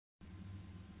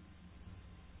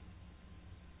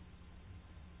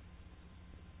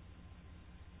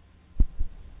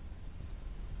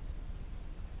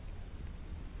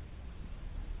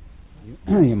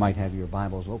You might have your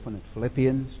Bibles open at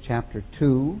Philippians chapter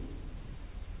 2.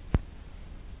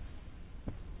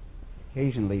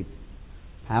 Occasionally,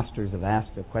 pastors have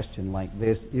asked a question like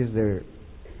this: is there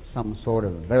some sort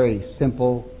of very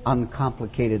simple,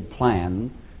 uncomplicated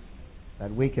plan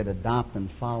that we could adopt and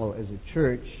follow as a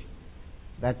church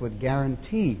that would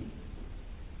guarantee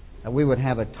that we would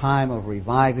have a time of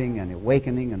reviving and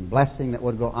awakening and blessing that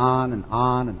would go on and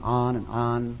on and on and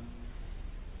on?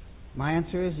 My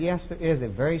answer is yes, there is a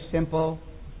very simple,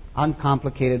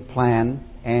 uncomplicated plan,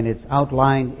 and it's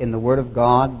outlined in the Word of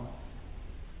God.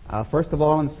 First of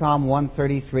all, in Psalm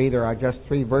 133, there are just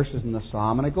 3 verses in the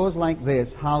Psalm, and it goes like this: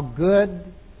 How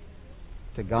good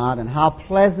to God and how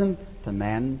pleasant to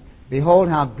men. Behold,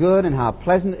 how good and how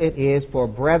pleasant it is for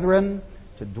brethren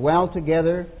to dwell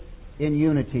together in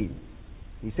unity.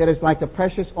 He said it's like the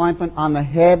precious ointment on the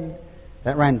head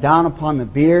that ran down upon the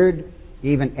beard,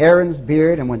 even Aaron's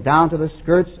beard, and went down to the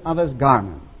skirts of his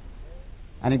garment.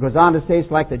 And he goes on to say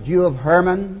it's like the dew of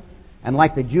Hermon, and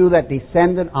like the dew that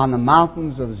descended on the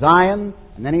mountains of Zion.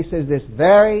 And then he says this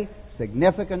very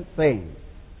significant thing: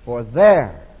 For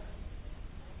there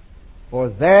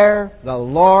the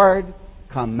Lord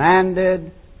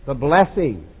commanded the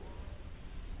blessing,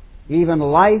 even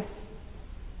life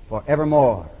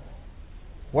forevermore.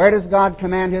 Where does God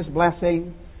command His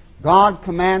blessing? God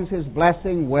commands His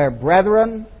blessing where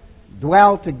brethren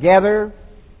dwell together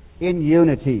in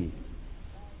unity.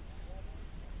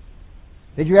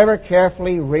 Did you ever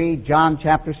carefully read John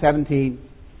chapter 17?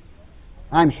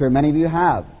 I'm sure many of you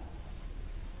have.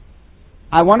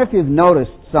 I wonder if you've noticed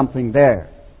something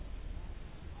there.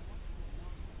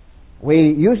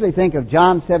 We usually think of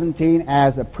John 17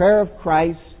 as a prayer of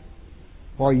Christ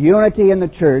for unity in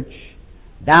the church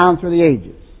down through the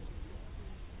ages.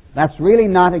 That's really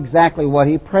not exactly what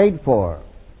He prayed for.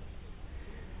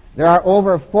 There are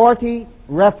over 40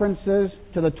 references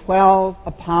to the 12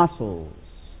 apostles.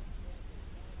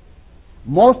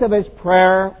 Most of His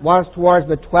prayer was towards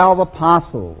the 12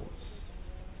 apostles.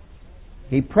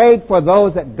 He prayed for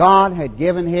those that God had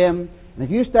given Him. And if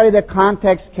you study the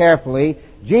context carefully,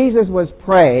 Jesus was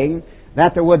praying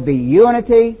that there would be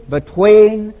unity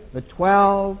between the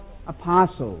 12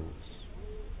 apostles.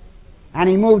 And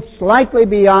He moved slightly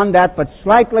beyond that, but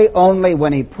slightly only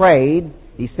when He prayed.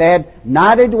 He said,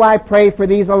 Neither do I pray for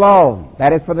these alone,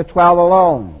 that is for the 12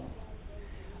 alone,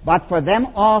 but for them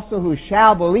also who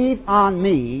shall believe on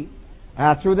Me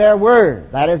through their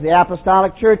word, that is the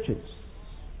apostolic churches,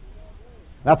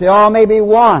 that they all may be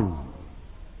one.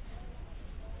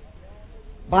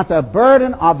 But the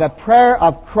burden of the prayer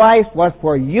of Christ was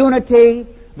for unity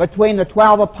between the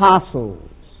 12 apostles.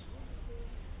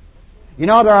 You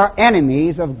know, there are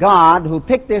enemies of God who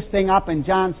pick this thing up in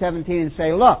John 17 and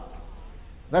say, look,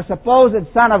 the supposed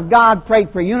Son of God prayed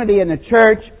for unity in the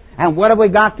church, and what have we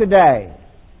got today?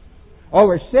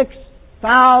 Over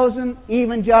 6,000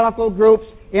 evangelical groups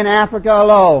in Africa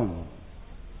alone.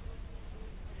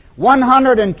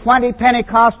 120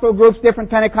 Pentecostal groups, different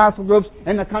Pentecostal groups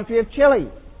in the country of Chile.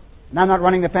 And I'm not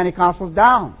running the Pentecostals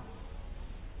down.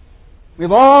 We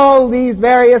have all these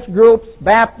various groups,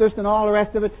 Baptist and all the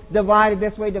rest of it, divided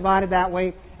this way, divided that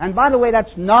way. And by the way, that's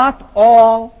not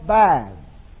all bad.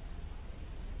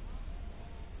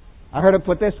 I heard it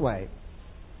put this way.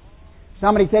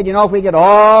 Somebody said, you know, if we get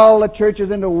all the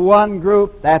churches into one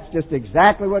group, that's just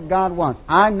exactly what God wants.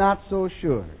 I'm not so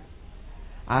sure.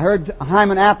 I heard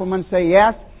Hyman Appleman say,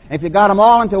 yes, if you got them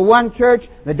all into one church,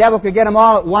 the devil could get them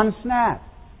all at one snap.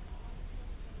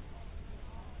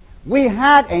 We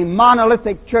had a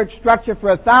monolithic church structure for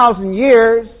 1,000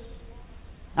 years,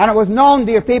 and it was known,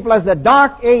 dear people, as the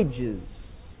Dark Ages.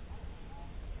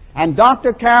 And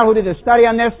Dr. Carroll, who did a study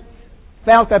on this,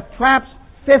 felt that perhaps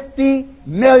 50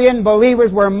 million believers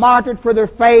were martyred for their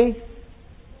faith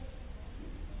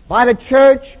by the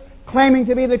church, claiming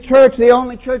to be the church, the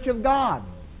only church of God.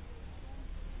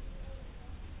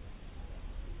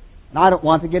 Now, I don't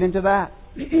want to get into that.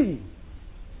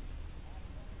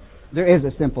 There is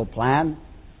a simple plan.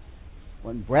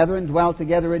 When brethren dwell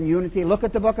together in unity, look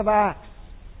at the book of Acts.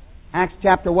 Acts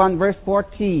chapter 1, verse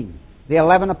 14. The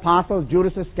 11 apostles,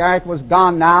 Judas Iscariot was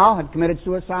gone now, had committed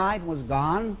suicide, was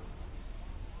gone.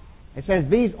 It says,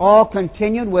 these all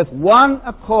continued with one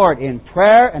accord in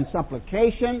prayer and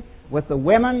supplication with the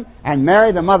women and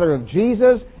Mary, the mother of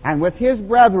Jesus, and with His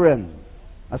brethren.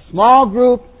 A small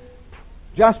group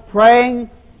just praying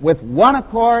with one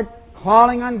accord,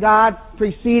 calling on God,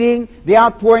 preceding the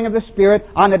outpouring of the Spirit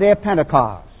on the day of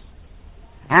Pentecost.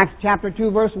 Acts chapter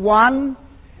 2, verse 1,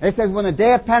 it says, when the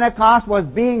day of Pentecost was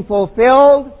being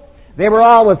fulfilled, they were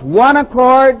all with one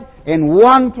accord in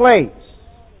one place.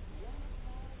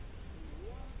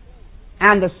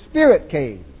 And the Spirit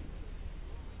came.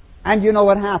 And you know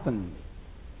what happened?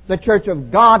 The church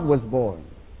of God was born.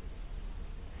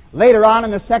 Later on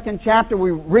in the 2nd chapter,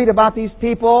 we read about these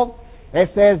people. It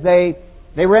says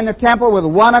they were in the temple with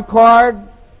one accord,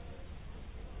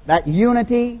 that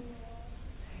unity.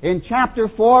 In chapter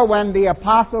 4, when the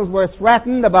apostles were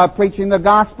threatened about preaching the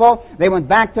gospel, they went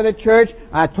back to the church,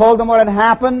 told them what had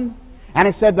happened, and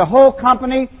it said the whole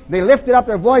company, they lifted up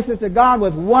their voices to God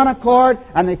with one accord,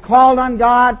 and they called on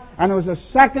God, and there was a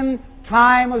second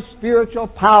time of spiritual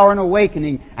power and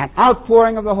awakening, an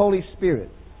outpouring of the Holy Spirit.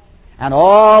 And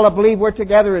all that believed were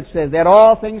together, it says. They had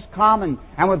all things common,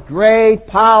 and with great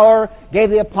power gave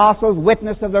the apostles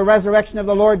witness of the resurrection of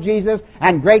the Lord Jesus,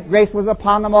 and great grace was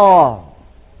upon them all.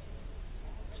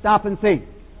 Stop and think.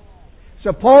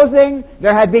 Supposing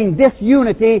there had been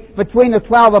disunity between the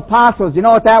 12 apostles, you know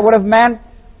what that would have meant?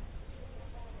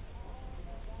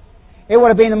 It would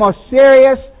have been the most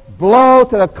serious blow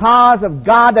to the cause of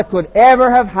God that could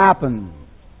ever have happened.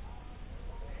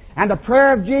 And the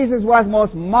prayer of Jesus was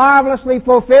most marvelously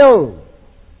fulfilled.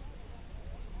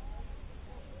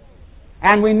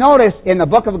 And we notice in the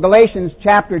book of Galatians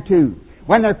chapter 2,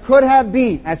 when there could have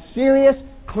been a serious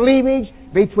cleavage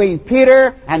between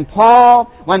Peter and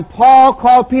Paul, when Paul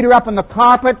called Peter up on the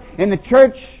carpet in the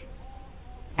church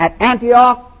at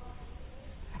Antioch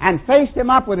and faced him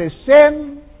up with his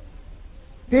sin,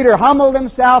 Peter humbled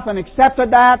himself and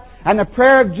accepted that, and the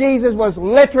prayer of Jesus was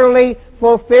literally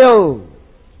fulfilled.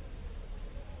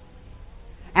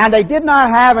 And they did not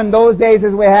have in those days,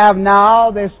 as we have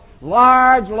now, this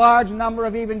large number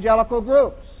of evangelical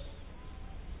groups.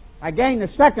 Again, the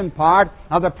second part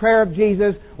of the prayer of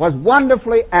Jesus was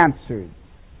wonderfully answered.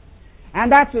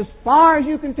 And that's as far as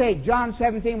you can take John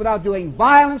 17 without doing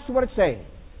violence to what it's saying.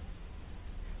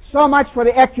 So much for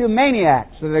the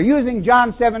ecumeniacs. So they're using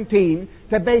John 17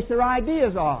 to base their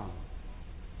ideas on.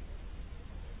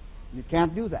 You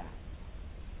can't do that.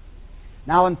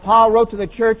 Now, when Paul wrote to the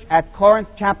church at Corinth,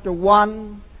 chapter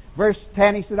 1, verse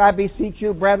 10, he said, I beseech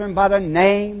you, brethren, by the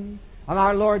name of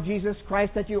our Lord Jesus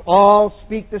Christ, that you all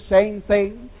speak the same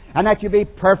thing, and that you be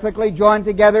perfectly joined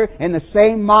together in the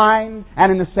same mind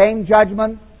and in the same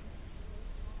judgment.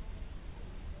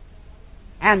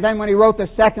 And then when he wrote the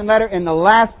second letter, in the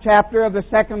last chapter of the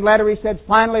second letter, he said,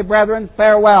 finally, brethren,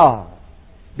 farewell.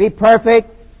 Be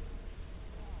perfect.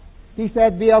 He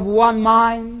said, be of one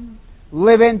mind,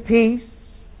 live in peace,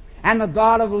 and the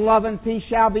God of love and peace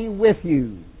shall be with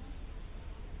you.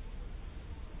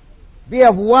 Be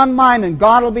of one mind and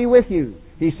God will be with you.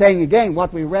 He's saying again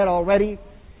what we read already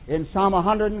in Psalm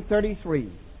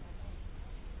 133.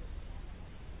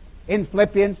 In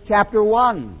Philippians chapter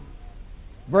 1,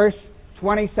 verse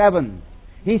 27.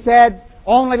 He said,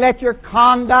 only let your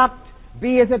conduct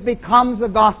be as it becomes the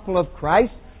gospel of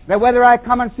Christ, that whether I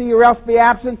come and see you or else be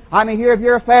absent, I may hear of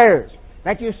your affairs.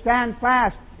 That you stand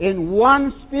fast in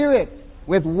one spirit,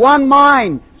 with one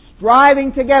mind,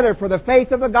 striving together for the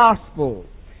faith of the gospel,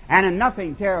 and in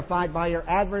nothing terrified by your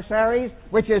adversaries,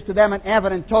 which is to them an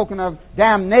evident token of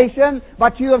damnation,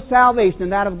 but you of salvation,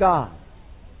 and that of God.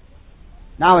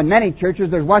 Now, in many churches,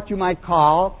 there's what you might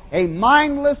call a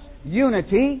mindless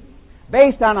unity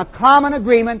based on a common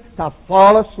agreement to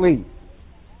fall asleep.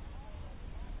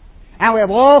 And we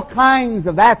have all kinds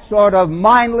of that sort of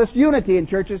mindless unity in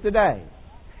churches today.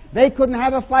 They couldn't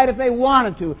have a fight if they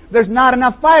wanted to. There's not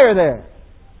enough fire there.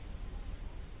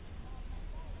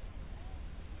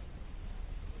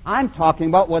 I'm talking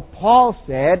about what Paul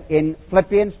said in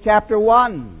Philippians chapter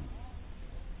 1.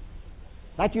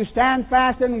 That you stand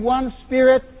fast in one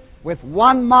spirit, with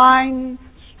one mind,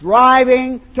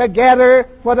 striving together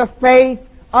for the faith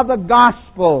of the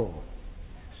gospel.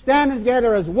 Standing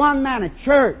together as one man, a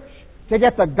church, to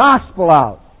get the gospel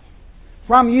out.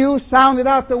 From you sounded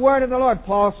out the word of the Lord,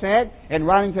 Paul said, in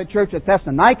writing to the church at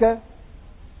Thessalonica.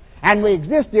 And we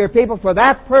exist, dear people, for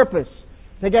that purpose,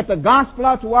 to get the gospel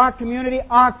out to our community,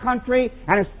 our country,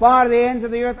 and as far to the ends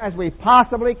of the earth as we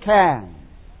possibly can.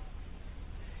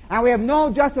 And we have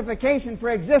no justification for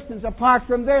existence apart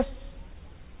from this.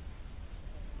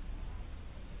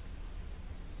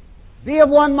 Be of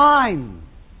one mind,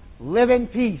 live in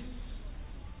peace,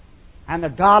 and the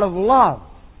God of love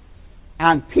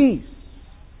and peace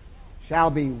shall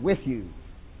be with you.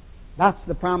 That's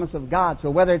the promise of God. So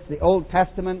whether it's the Old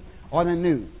Testament or the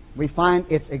New, we find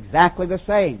it's exactly the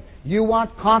same. You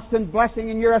want constant blessing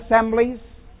in your assemblies?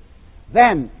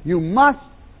 Then you must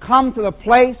come to the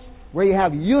place where you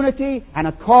have unity and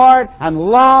accord and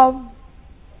love.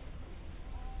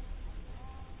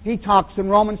 He talks in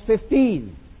Romans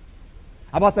 15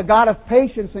 about the God of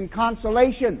patience and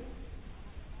consolation.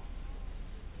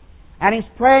 And he's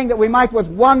praying that we might with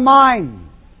one mind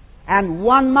and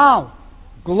one mouth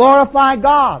glorify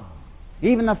God,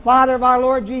 even the Father of our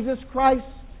Lord Jesus Christ.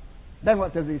 Then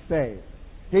what does he say?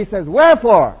 He says,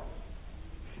 wherefore,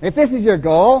 if this is your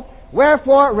goal,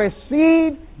 wherefore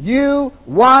receive you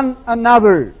one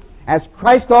another, as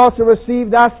Christ also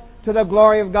received us to the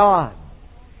glory of God.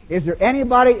 Is there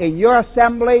anybody in your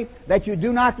assembly that you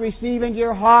do not receive into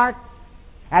your heart,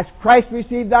 as Christ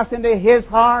received us into His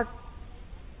heart?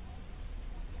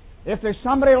 If there's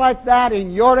somebody like that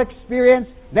in your experience,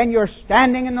 then you're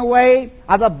standing in the way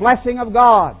of the blessing of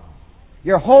God.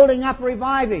 You're holding up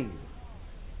reviving,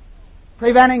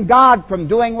 preventing God from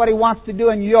doing what He wants to do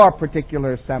in your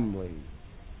particular assembly.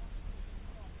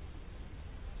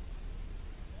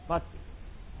 But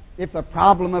if the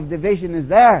problem of division is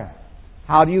there,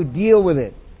 how do you deal with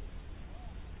it?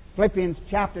 Philippians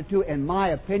chapter 2, in my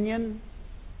opinion,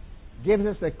 gives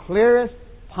us the clearest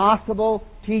possible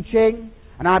teaching.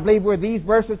 And I believe were these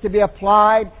verses to be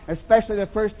applied, especially the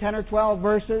first 10 or 12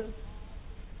 verses,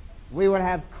 we would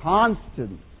have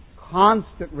constant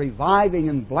reviving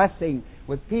and blessing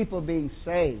with people being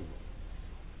saved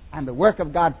and the work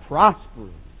of God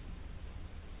prospering.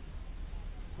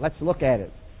 Let's look at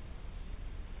it.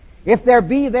 If there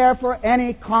be therefore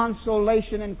any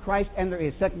consolation in Christ, and there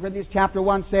is. 2 Corinthians chapter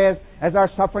 1 says, as our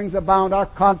sufferings abound, our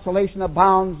consolation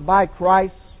abounds by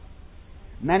Christ.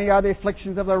 Many are the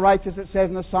afflictions of the righteous, it says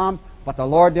in the Psalms, but the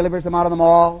Lord delivers them out of them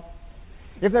all.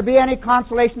 If there be any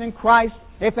consolation in Christ,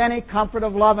 if any comfort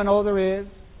of love, and oh, there is.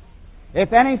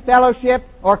 If any fellowship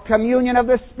or communion of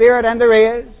the Spirit, and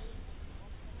there is.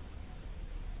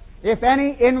 If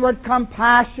any inward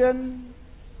compassion,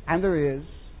 and there is.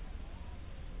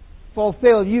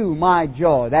 Fulfill you my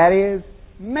joy. That is,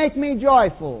 make me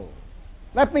joyful.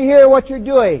 Let me hear what you're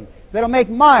doing that'll make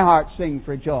my heart sing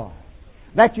for joy.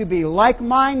 That you be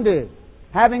like-minded,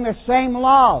 having the same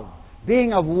love,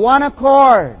 being of one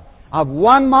accord, of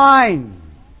one mind.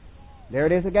 There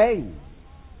it is again.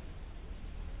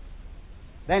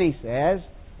 Then he says,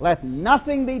 let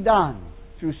nothing be done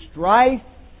through strife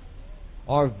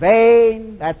or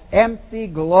vain, that's empty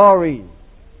glory.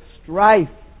 Strife.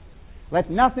 Let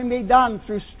nothing be done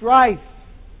through strife.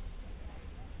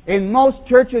 In most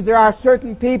churches there are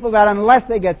certain people that unless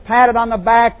they get patted on the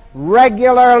back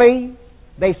regularly,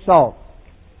 they sulk.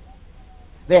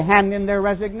 They hand in their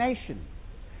resignation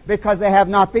because they have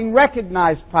not been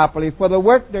recognized properly for the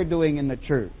work they're doing in the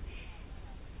church.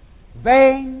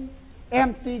 Vain,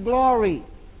 empty glory.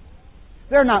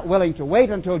 They're not willing to wait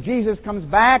until Jesus comes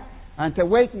back and to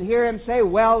wait and hear Him say,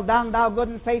 well done, thou good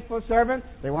and faithful servant.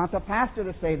 They want the pastor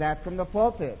to say that from the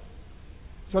pulpit.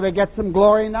 So they get some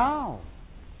glory now.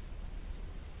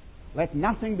 Let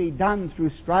nothing be done through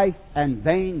strife and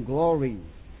vain glory.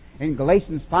 In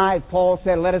Galatians 5, Paul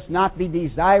said, let us not be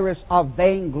desirous of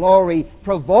vain glory,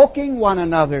 provoking one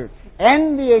another,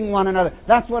 envying one another.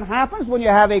 That's what happens when you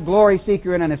have a glory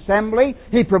seeker in an assembly.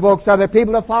 He provokes other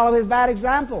people to follow his bad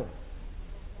example.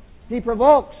 He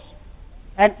provokes.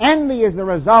 And envy is the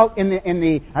result in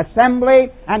the assembly,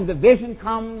 and division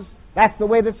comes. That's the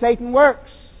way that Satan works.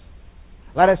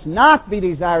 Let us not be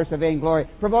desirous of vainglory,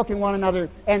 provoking one another,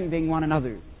 envying one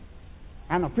another.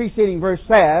 And the preceding verse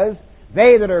says,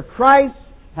 they that are Christ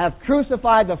have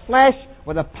crucified the flesh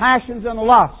with the passions and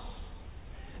lusts.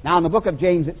 Now in the book of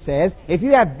James it says, if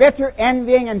you have bitter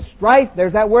envying and strife,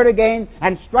 there's that word again,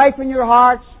 and strife in your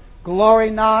hearts, glory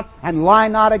not and lie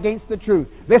not against the truth.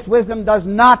 This wisdom does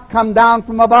not come down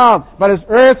from above, but is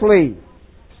earthly,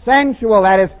 sensual,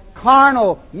 that is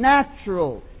carnal,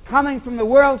 natural, coming from the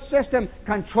world system,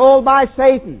 controlled by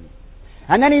Satan.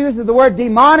 And then he uses the word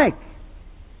demonic.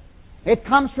 It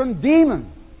comes from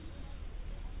demons.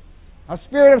 A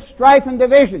spirit of strife and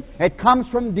division. It comes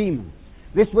from demons.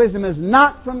 This wisdom is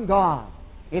not from God.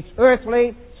 It's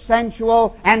earthly,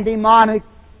 sensual, and demonic.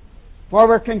 For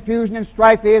where confusion and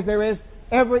strife is, there is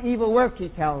every evil work, he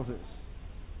tells us.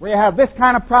 We have this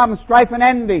kind of problem, strife and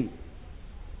envy.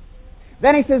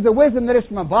 Then he says the wisdom that is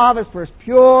from above is first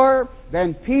pure,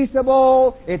 then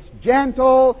peaceable, it's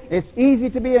gentle, it's easy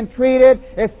to be entreated,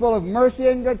 it's full of mercy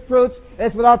and good fruits,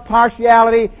 it's without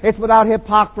partiality, it's without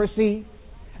hypocrisy.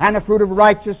 And the fruit of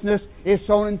righteousness is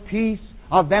sown in peace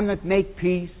of them that make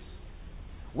peace.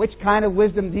 Which kind of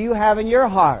wisdom do you have in your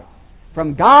heart?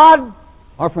 From God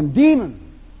or from demons?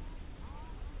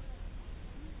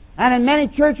 And in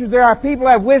many churches there are people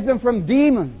who have wisdom from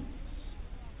demons.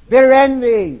 Bitter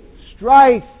envy,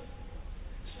 strife,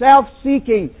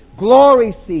 self-seeking,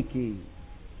 glory-seeking.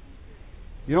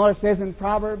 You know what it says in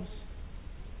Proverbs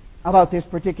about this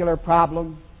particular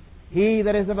problem? He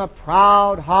that is of a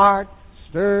proud heart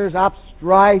stirs up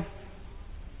strife,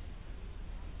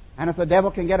 And if the devil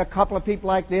can get a couple of people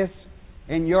like this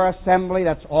in your assembly,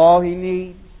 that's all he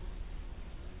needs.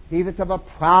 He that's of a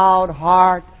proud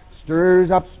heart stirs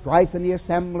up strife in the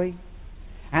assembly.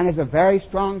 And there's a very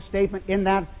strong statement in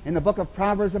the book of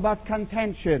Proverbs about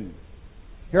contention.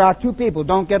 Here are two people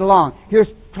don't get along. Here's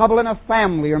trouble in a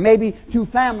family, or maybe two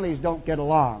families don't get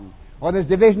along. Or there's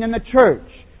division in the church,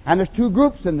 and there's two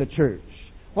groups in the church.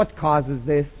 What causes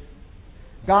this?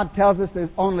 God tells us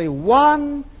there's only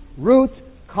one root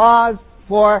cause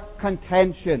for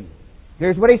contention.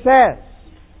 Here's what He says.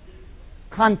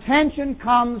 Contention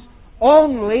comes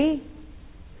only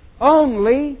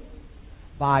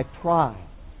by pride.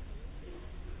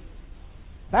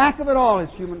 Back of it all is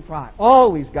human pride.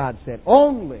 Always, God said.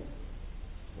 Only.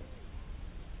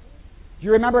 Do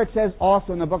you remember it says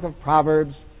also in the book of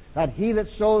Proverbs that he that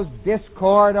sows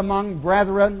discord among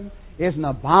brethren is an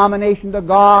abomination to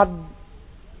God?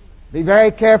 Be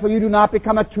very careful you do not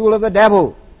become a tool of the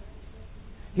devil.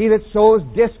 He that sows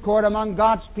discord among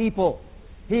God's people,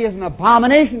 he is an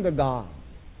abomination to God.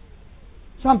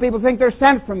 Some people think they're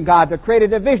sent from God to create a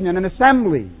division in an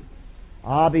assembly.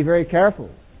 Be very careful.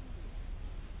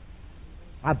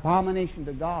 Abomination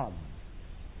to God.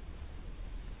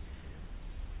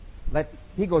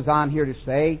 He goes on here to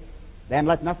say, then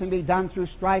let nothing be done through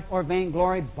strife or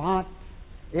vainglory, but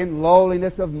in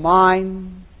lowliness of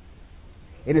mind.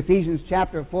 In Ephesians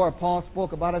chapter 4, Paul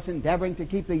spoke about us endeavoring to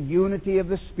keep the unity of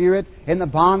the Spirit in the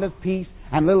bond of peace.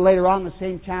 And a little later on in the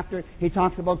same chapter, he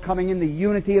talks about coming in the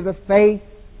unity of the faith.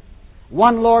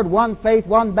 One Lord, one faith,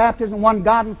 one baptism, one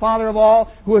God and Father of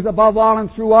all, who is above all and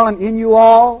through all and in you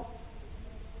all.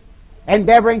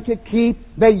 Endeavoring to keep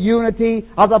the unity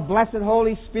of the blessed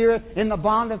Holy Spirit in the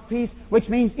bond of peace, which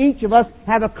means each of us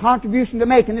have a contribution to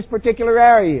make in this particular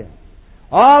area.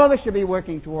 All of us should be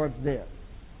working towards this.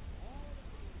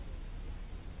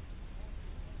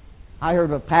 I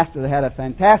heard of a pastor that had a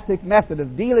fantastic method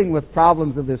of dealing with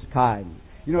problems of this kind.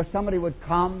 You know, somebody would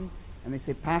come and they'd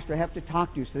say, Pastor, I have to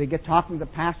talk to you. So they get talking to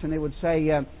the pastor and they would say,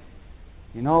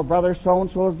 you know, brother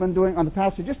so-and-so has been doing... On the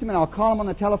pastor, just a minute, I'll call him on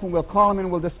the telephone. We'll call him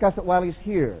and we'll discuss it while he's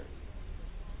here.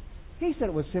 He said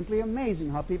it was simply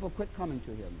amazing how people quit coming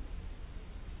to him.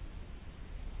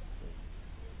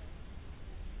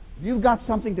 If you've got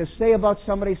something to say about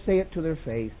somebody, say it to their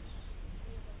face.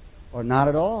 Or not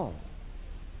at all.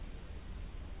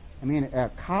 I mean, a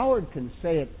coward can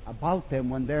say it about them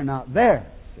when they're not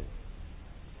there.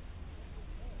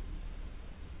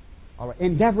 Or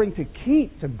endeavoring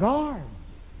to guard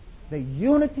the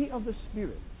unity of the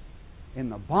Spirit in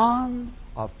the bond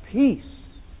of peace.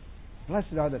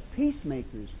 Blessed are the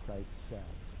peacemakers, Christ said.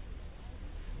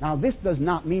 Now, this does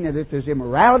not mean that if there's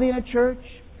immorality in a church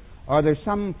or there's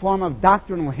some form of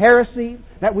doctrinal heresy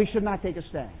that we should not take a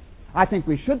stand. I think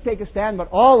we should take a stand, but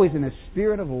always in a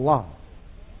spirit of love.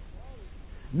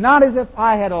 Not as if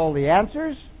I had all the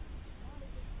answers.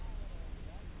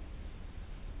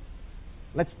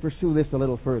 Let's pursue this a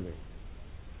little further.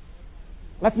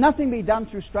 Let nothing be done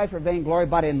through strife or vainglory,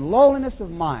 but in lowliness of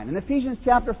mind. In Ephesians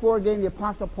chapter 4 again, the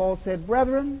Apostle Paul said,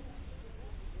 Brethren,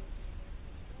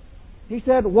 he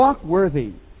said, walk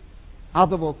worthy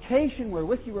of the vocation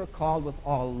wherewith you were called, with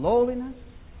all lowliness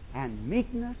and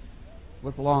meekness,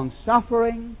 with long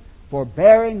suffering,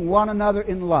 forbearing one another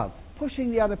in love,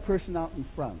 pushing the other person out in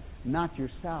front, not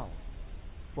yourself.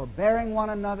 Forbearing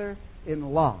one another in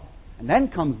love. And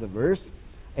then comes the verse,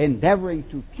 endeavoring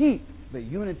to keep the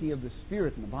unity of the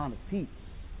Spirit in the bond of peace.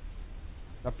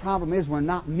 The problem is we're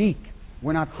not meek,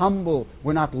 we're not humble,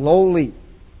 we're not lowly,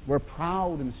 we're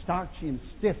proud and starchy and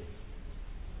stiff.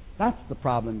 That's the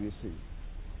problem, you see.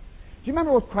 Do you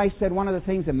remember what Christ said, one of the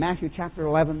things in Matthew chapter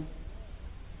 11?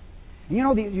 And you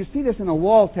know, you see this in a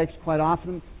wall text quite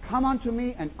often. Come unto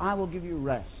me and I will give you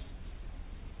rest.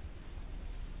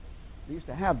 We used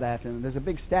to have that, and there's a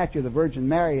big statue of the Virgin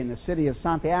Mary in the city of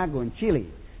Santiago in Chile.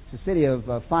 It's a city of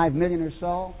 5 million or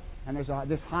so, and there's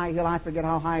this high hill, I forget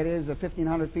how high it is,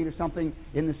 1,500 feet or something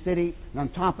in the city, and on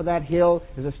top of that hill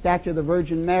is a statue of the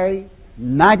Virgin Mary,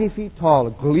 90 feet tall,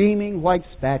 a gleaming white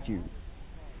statue.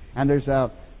 And there's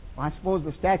I suppose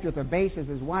the statue at the base is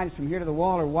as wide as from here to the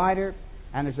wall or wider,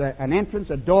 and there's an entrance,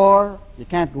 a door. You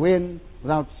can't go in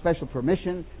without special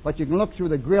permission, but you can look through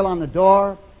the grill on the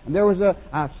door. And there was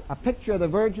a picture of the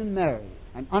Virgin Mary,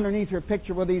 and underneath her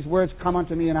picture were these words, come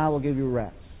unto me and I will give you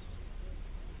rest.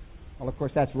 Well, of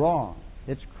course, that's wrong.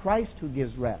 It's Christ who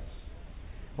gives rest.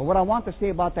 But what I want to say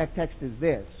about that text is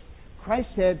this. Christ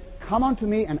said, come unto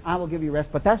me and I will give you rest,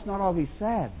 but that's not all He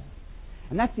said.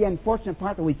 And that's the unfortunate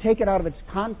part, that we take it out of its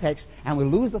context and we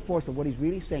lose the force of what He's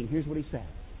really saying. Here's what He said.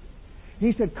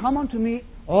 He said, come unto me,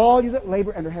 all you that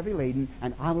labor and are heavy laden,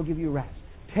 and I will give you rest.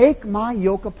 take my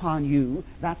yoke upon you,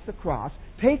 that's the cross,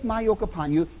 take my yoke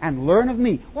upon you and learn of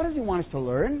me. What does he want us to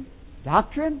learn?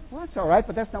 Doctrine? Well, that's all right,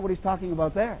 but that's not what he's talking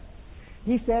about there.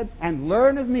 He said, and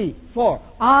learn of me, for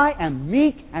I am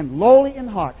meek and lowly in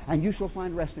heart, and you shall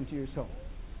find rest into your soul.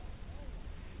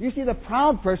 You see, the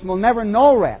proud person will never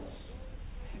know rest.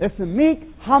 It's the meek,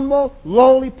 humble,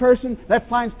 lowly person that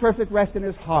finds perfect rest in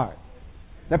his heart.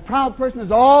 The proud person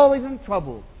is always in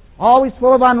trouble, always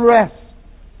full of unrest,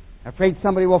 afraid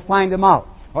somebody will find him out,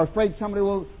 or afraid somebody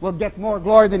will get more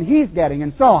glory than he's getting,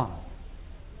 and so on.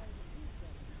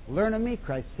 Learn of me,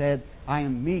 Christ said, I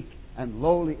am meek and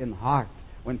lowly in heart.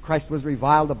 When Christ was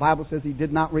reviled, the Bible says he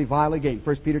did not revile again.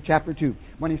 1 Peter chapter 2.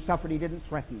 When he suffered, he didn't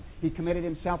threaten. He committed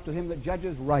himself to him that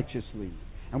judges righteously.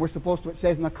 And we're supposed to, it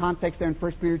says in the context there in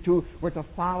 1 Peter 2, we're to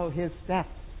follow his steps.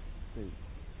 See?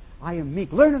 I am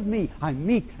meek. Learn of me. I'm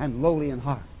meek and lowly in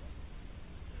heart.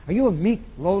 Are you a meek,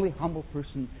 lowly, humble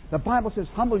person? The Bible says,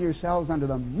 humble yourselves under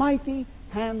the mighty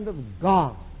hand of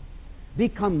God.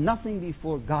 Become nothing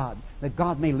before God, that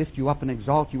God may lift you up and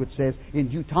exalt you, it says, in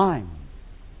due time.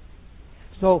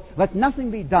 So let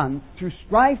nothing be done through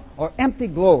strife or empty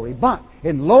glory, but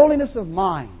in lowliness of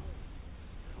mind.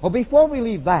 Well, before we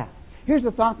leave that, here's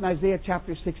the thought in Isaiah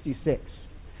chapter 66.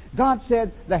 God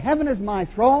said, the heaven is my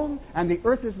throne and the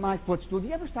earth is my footstool. Do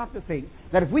you ever stop to think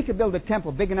that if we could build a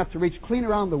temple big enough to reach clean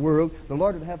around the world, the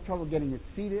Lord would have trouble getting its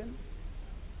feet in?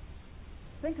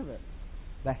 Think of it.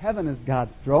 The heaven is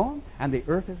God's throne and the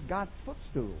earth is God's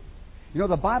footstool. You know,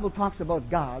 the Bible talks about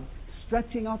God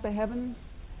stretching out the heavens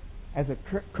as a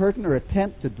curtain or a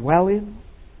tent to dwell in.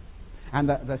 And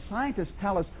the scientists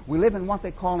tell us we live in what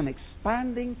they call an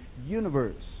expanding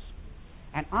universe.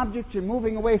 And objects are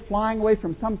moving away, flying away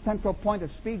from some central point at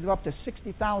speeds of up to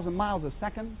 60,000 miles a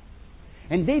second.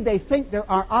 Indeed, they think there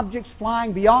are objects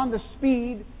flying beyond the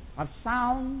speed of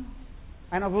sound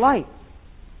and of light.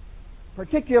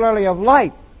 Particularly of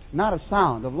light, not of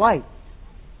sound, of light.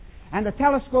 And the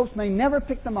telescopes may never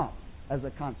pick them up as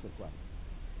a consequence.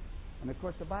 And of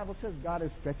course the Bible says God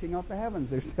is stretching out the heavens.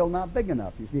 They're still not big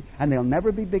enough, you see. And they'll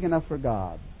never be big enough for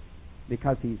God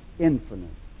because He's infinite.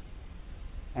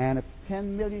 And if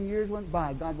 10 million years went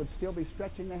by, God would still be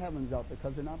stretching the heavens out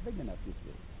because they're not big enough, you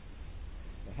see.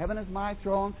 The heaven is my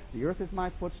throne, the earth is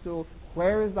my footstool.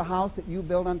 Where is the house that you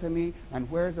build unto me,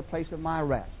 and where is the place of my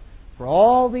rest? For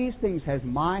all these things has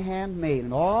my hand made,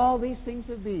 and all these things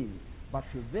are these. But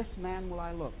to this man will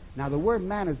I look. Now the word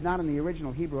man is not in the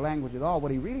original Hebrew language at all.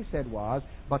 What he really said was,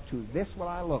 but to this will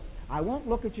I look. I won't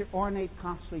look at your ornate,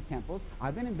 costly temples.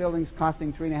 I've been in buildings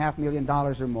costing $3.5 million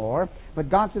or more. But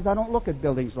God says, I don't look at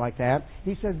buildings like that.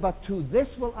 He says, but to this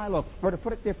will I look. Or to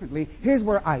put it differently, here's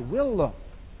where I will look.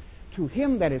 To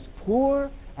him that is poor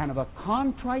and of a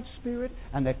contrite spirit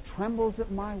and that trembles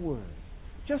at my word.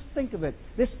 Just think of it.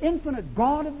 This infinite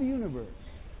God of the universe.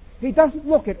 He doesn't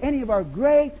look at any of our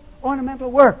great ornamental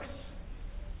works.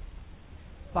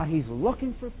 But He's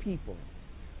looking for people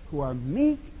who are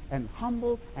meek and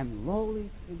humble and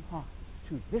lowly in heart.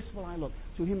 To this will I look.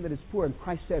 To him that is poor. And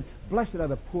Christ said, blessed are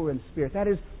the poor in spirit. That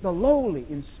is, the lowly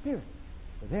in spirit.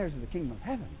 For theirs is the kingdom of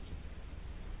heaven.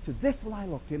 To this will I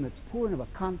look. To him that's poor and of a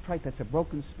contrite, that's a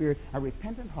broken spirit, a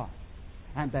repentant heart,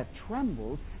 and that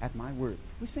trembles at my word.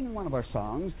 We sing in one of our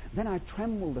songs, then I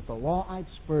trembled at the law I'd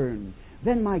spurned.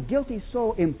 Then my guilty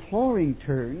soul imploring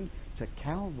turned to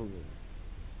Calvary.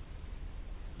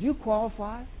 Do you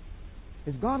qualify?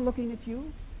 Is God looking at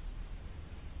you?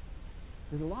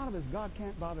 There's a lot of us God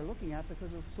can't bother looking at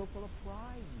because we're so full of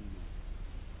pride.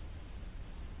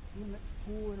 Him that's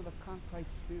poor and of a contrite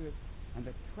spirit and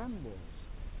that trembles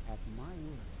at my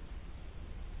word.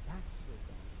 That's the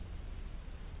God.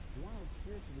 You want a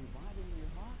spiritual revival in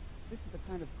your heart? This is the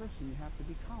kind of person you have to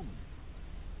become.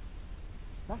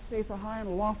 Thus saith the high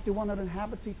and lofty one that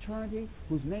inhabits eternity,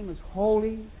 whose name is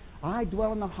holy. I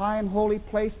dwell in the high and holy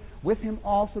place with him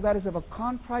also that is of a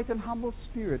contrite and humble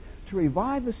spirit, to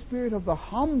revive the spirit of the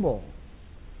humble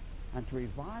and to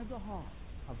revive the heart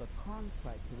of the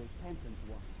contrite, the repentant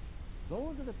one.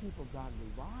 Those are the people God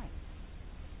revives.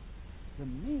 The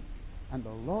meek and the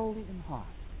lowly in heart.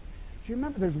 Do you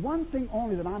remember, there's one thing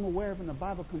only that I'm aware of in the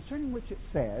Bible concerning which it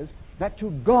says that to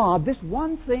God this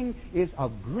one thing is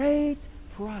of great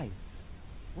price.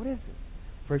 What is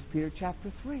it? 1 Peter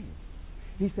chapter 3.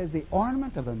 He says the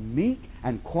ornament of a meek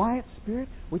and quiet spirit,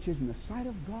 which is in the sight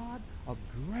of God of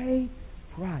great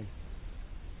price.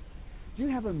 Do you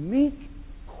have a meek,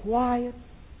 quiet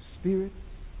spirit?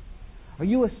 Are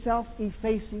you a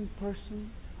self-effacing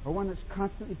person, or one that's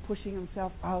constantly pushing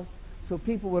himself out so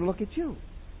people would look at you?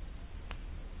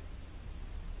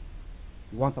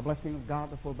 You want the blessing of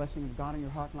God, the full blessing of God in your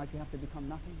heart, and like you have to become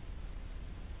nothing?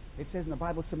 It says in the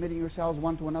Bible, submitting yourselves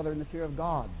one to another in the fear of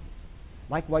God.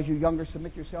 Likewise, you younger,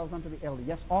 submit yourselves unto the elder.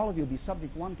 Yes, all of you be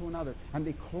subject one to another, and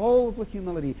be clothed with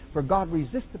humility. For God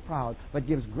resists the proud, but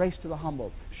gives grace to the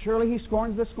humble. Surely He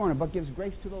scorns the scorner, but gives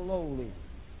grace to the lowly.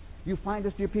 You find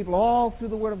this, dear people, all through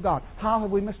the Word of God. How have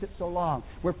we missed it so long?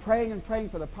 We're praying and praying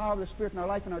for the power of the Spirit in our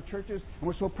life and our churches, and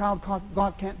we're so proud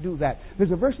God can't do that. There's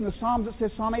a verse in the Psalms that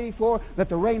says, Psalm 84, that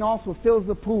the rain also fills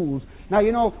the pools. Now,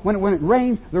 you know, when it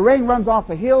rains, the rain runs off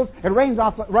the hills, it runs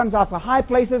off the high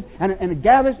places, and it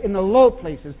gathers in the low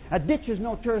places. A ditch is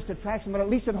no tourist attraction, but at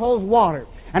least it holds water.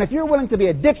 And if you're willing to be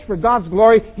a ditch for God's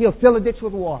glory, He'll fill the ditch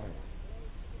with water.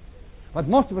 But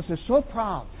most of us are so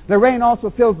proud. The rain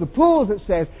also fills the pools, it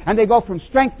says, and they go from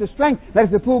strength to strength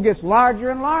as the pool gets larger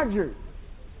and larger.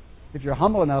 If you're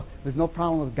humble enough, there's no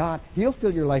problem with God. He'll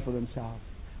fill your life with Himself.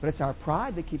 But it's our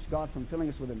pride that keeps God from filling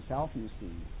us with Himself, you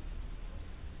see.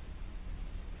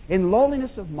 In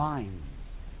lowliness of mind,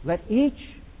 let each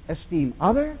esteem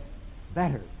other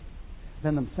better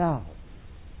than themselves.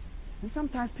 And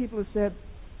sometimes people have said,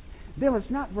 Bill,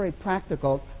 it's not very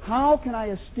practical. How can I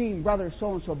esteem brother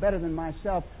so-and-so better than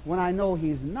myself when I know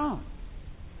he's not?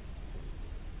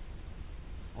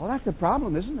 Well, that's the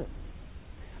problem, isn't it?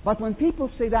 But when people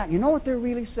say that, you know what they're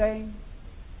really saying?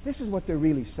 This is what they're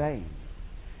really saying.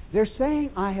 They're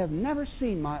saying, I have never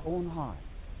seen my own heart.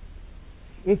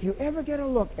 If you ever get a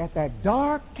look at that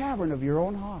dark cavern of your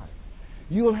own heart,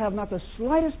 you will have not the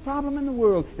slightest problem in the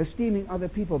world esteeming other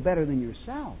people better than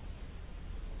yourself.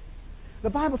 The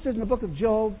Bible says in the book of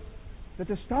Job that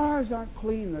the stars aren't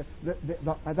clean,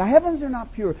 the heavens are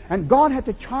not pure, and God had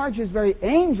to charge His very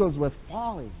angels with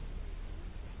folly.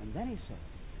 And then He said,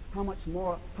 how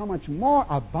much more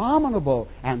abominable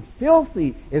and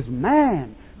filthy is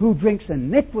man who drinks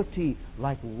iniquity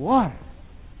like water.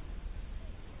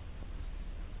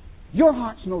 Your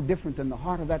heart's no different than the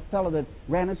heart of that fellow that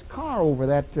ran his car over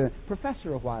that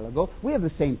professor a while ago. We have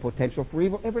the same potential for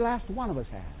evil. Every last one of us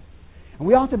has. And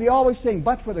we ought to be always saying,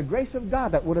 but for the grace of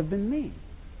God, that would have been me.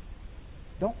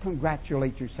 Don't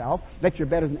congratulate yourself that you're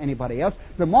better than anybody else.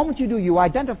 The moment you do, you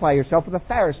identify yourself with a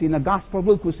Pharisee in the Gospel of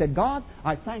Luke who said, God,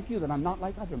 I thank you that I'm not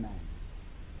like other men.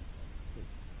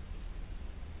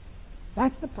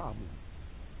 That's the problem.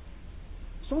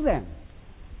 So then,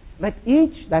 let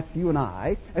each, that's you and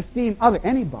I, esteem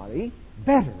anybody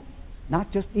better.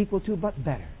 Not just equal to, but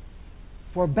better.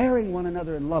 Forbearing one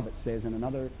another in love, it says in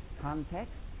another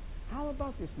context. How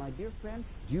about this, my dear friend?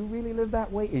 Do you really live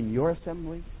that way in your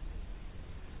assembly?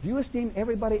 Do you esteem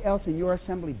everybody else in your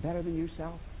assembly better than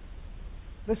yourself?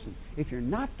 Listen, if you're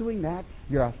not doing that,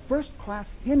 you're a first-class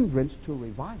hindrance to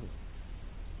revival.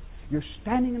 You're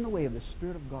standing in the way of the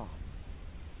Spirit of God.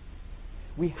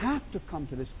 We have to come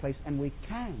to this place, and we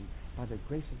can by the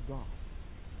grace of God.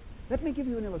 Let me give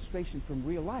you an illustration from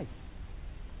real life.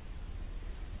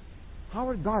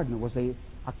 Howard Gardner was a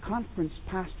conference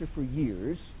pastor for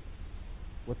years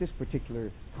with this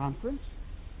particular conference,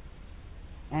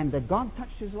 and God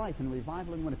touched his life in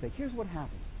revival in Winnipeg. Here's what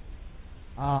happened.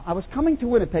 I was coming to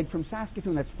Winnipeg from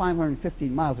Saskatoon, that's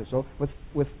 515 miles or so,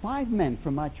 with 5 men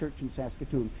from my church in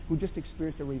Saskatoon who just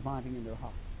experienced a reviving in their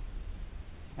heart.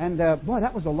 And boy,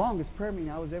 that was the longest prayer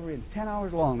meeting I was ever in. 10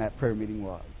 hours long that prayer meeting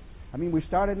was. I mean, we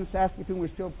started in Saskatoon, we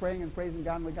were still praying and praising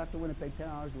God, and we got to Winnipeg 10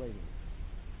 hours later.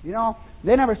 You know,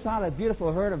 they never saw that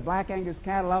beautiful herd of black Angus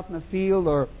cattle out in the field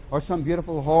or some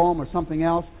beautiful home or something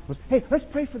else. It was, hey, let's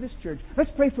pray for this church. Let's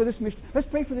pray for this mission. Let's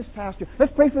pray for this pastor.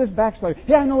 Let's pray for this backslider.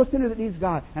 Hey, I know a sinner that needs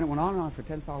God. And it went on and on for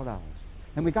 10 solid hours.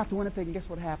 And we got to Winnipeg, and guess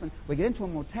what happened? We get into a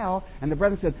motel, and the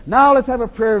brethren said, now let's have a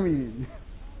prayer meeting.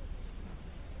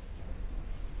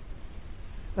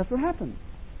 That's what happened.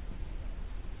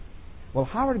 Well,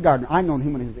 Howard Gardner, I've known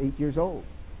him when he was 8 years old.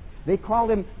 They called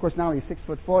him, of course now he's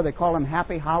 6'4", they called him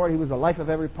Happy Howard. He was the life of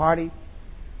every party.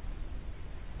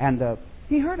 And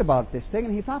he heard about this thing,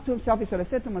 and he thought to himself, he said, I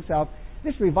said to myself,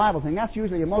 this revival thing, that's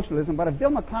usually emotionalism, but if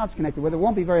Bill McLeod's connected with it, it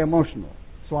won't be very emotional.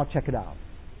 So I'll check it out.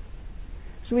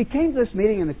 So he came to this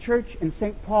meeting, and the church in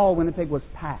St. Paul, Winnipeg, was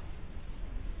packed.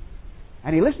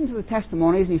 And he listened to the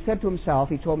testimonies, and he said to himself,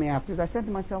 he told me afterwards, I said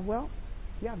to myself, well,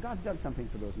 yeah, God's done something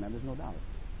for those men, there's no doubt.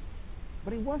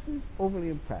 But he wasn't overly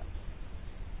impressed.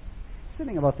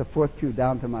 Sitting about the 4th pew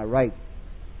down to my right,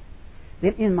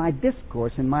 then in my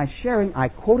discourse, in my sharing, I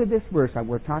quoted this verse that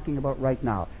we're talking about right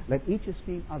now. Let each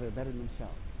esteem other better than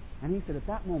himself. And he said at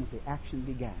that moment the action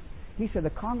began. He said the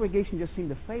congregation just seemed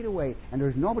to fade away, and there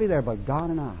was nobody there but God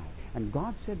and I. And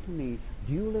God said to me,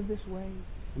 do you live this way?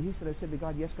 And he said, I said to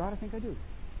God, yes, God, I think I do.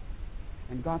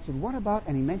 And God said, what about,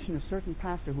 and he mentioned a certain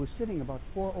pastor who was sitting about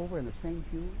 4 over in the same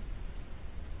pew.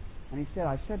 And he said,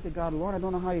 I said to God, Lord, I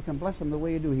don't know how you can bless him the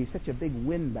way you do. He's such a big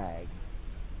windbag.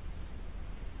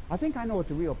 I think I know what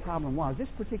the real problem was. This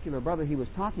particular brother he was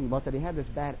talking about that he had this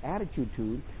bad attitude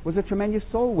to was a tremendous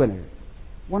soul winner.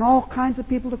 Won all kinds of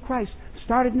people to Christ,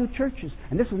 started new churches,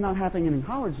 and this was not happening in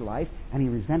Howard's life, and he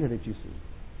resented it, you see.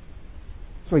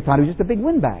 So he thought he was just a big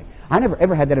windbag. I never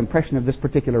ever had that impression of this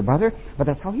particular brother, but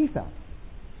that's how he felt.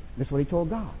 That's what he told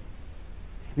God.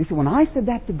 And he said, when I said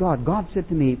that to God, God said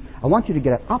to me, I want you to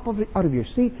get up out of your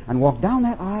seat and walk down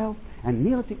that aisle and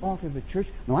kneel at the altar of the church.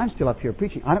 Now, I'm still up here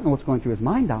preaching. I don't know what's going through his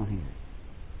mind down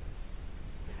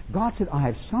here. God said, I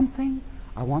have something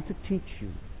I want to teach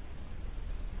you.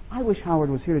 I wish Howard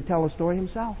was here to tell the story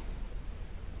himself.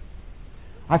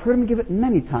 I've heard him give it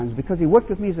many times because he worked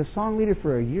with me as a song leader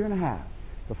for a year and a half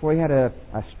before he had a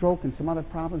stroke and some other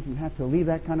problems and had to leave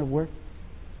that kind of work.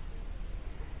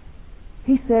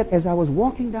 He said, as I was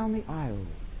walking down the aisle,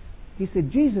 he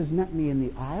said, Jesus met me in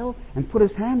the aisle and put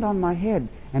his hand on my head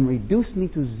and reduced me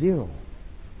to zero.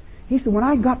 He said, when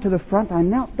I got to the front, I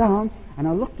knelt down and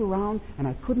I looked around and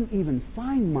I couldn't even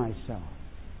find myself.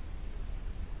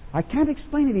 I can't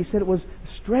explain it. He said it was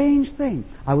a strange thing.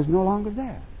 I was no longer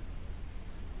there.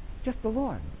 Just the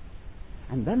Lord.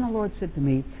 And then the Lord said to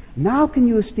me, now can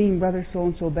you esteem brother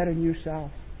so-and-so better than yourself?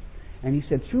 And he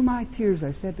said, through my tears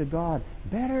I said to God,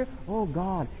 better? Oh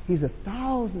God, he's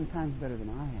 1,000 times better than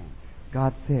I am.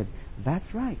 God said, that's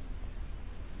right.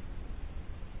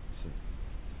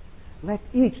 Let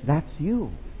each, that's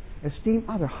you, esteem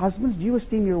other. Husbands, do you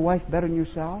esteem your wife better than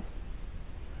yourself?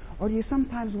 Or do you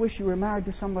sometimes wish you were married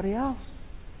to somebody else?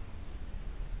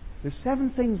 There's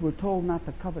 7 things we're told not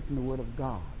to covet in the Word of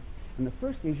God. And the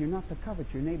first is you're not to covet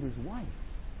your neighbor's wife.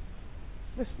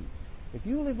 Listen, if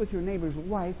you live with your neighbor's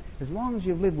wife, as long as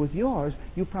you've lived with yours,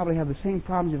 you probably have the same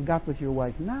problems you've got with your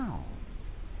wife now.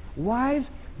 Wives,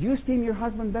 do you esteem your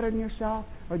husband better than yourself,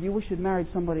 or do you wish you'd married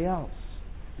somebody else?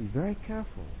 Be very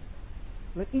careful.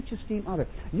 Let each esteem other.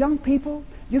 Young people,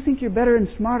 do you think you're better and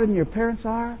smarter than your parents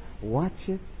are? Watch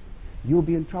it. You'll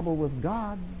be in trouble with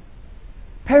God.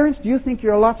 Parents, do you think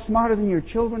you're a lot smarter than your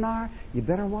children are? You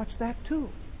better watch that too.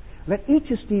 Let each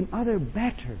esteem other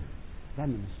better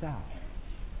than themselves.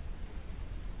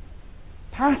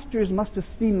 Pastors must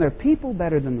esteem their people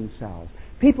better than themselves.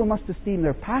 People must esteem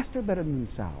their pastor better than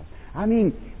themselves. I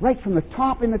mean, right from the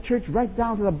top in the church, right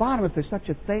down to the bottom, if there's such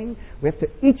a thing, we have to,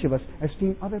 each of us,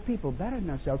 esteem other people better than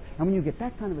ourselves. And when you get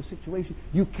that kind of a situation,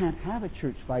 you can't have a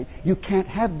church fight. You can't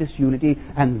have disunity.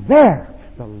 And there,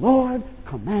 the Lord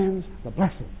commands the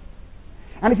blessing.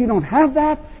 And if you don't have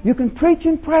that, you can preach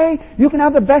and pray. You can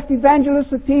have the best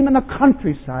evangelistic team in the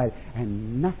countryside,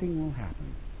 and nothing will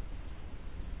happen.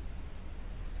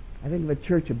 I think of a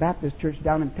church, a Baptist church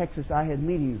down in Texas. I had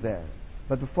meetings there.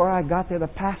 But before I got there, the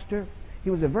pastor, he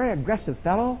was a very aggressive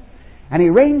fellow, and he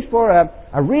arranged for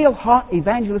a real hot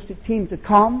evangelistic team to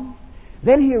come.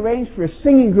 Then he arranged for a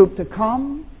singing group to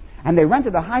come, and they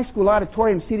rented a high school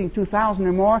auditorium seating 2,000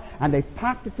 or more, and they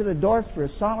packed it to the doors for a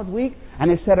solid week,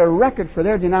 and they set a record for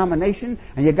their denomination,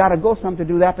 and you got to go some to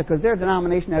do that because their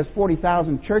denomination has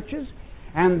 40,000 churches.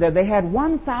 And they had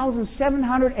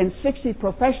 1,760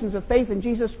 professions of faith in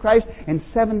Jesus Christ in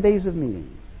 7 days of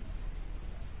meetings.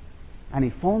 And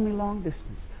he phoned me long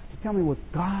distance to tell me what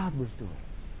God was doing.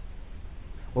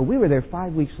 Well, we were there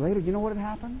 5 weeks later. Do you know what had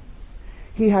happened?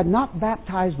 He had not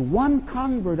baptized one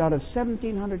convert out of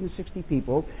 1,760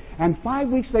 people, and 5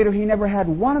 weeks later he never had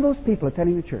one of those people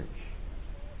attending the church.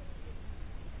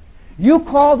 You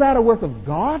call that a work of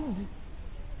God?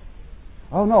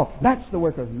 Oh no, that's the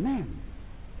work of men.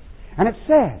 And it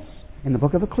says in the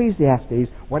book of Ecclesiastes,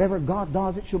 whatever God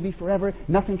does, it shall be forever.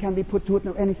 Nothing can be put to it,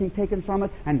 nor anything taken from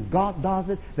it. And God does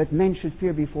it, that men should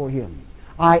fear before Him.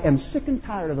 I am sick and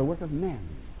tired of the work of men.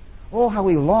 Oh, how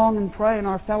we long and pray in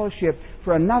our fellowship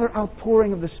for another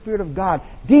outpouring of the Spirit of God,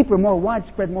 deeper, more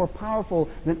widespread, more powerful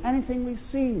than anything we've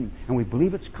seen. And we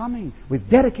believe it's coming. We've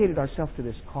dedicated ourselves to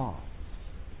this cause.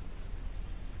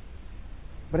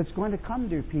 But it's going to come,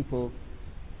 dear people,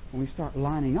 when we start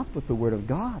lining up with the Word of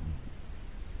God.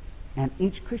 And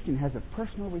each Christian has a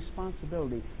personal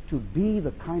responsibility to be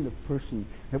the kind of person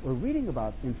that we're reading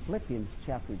about in Philippians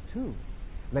chapter 2.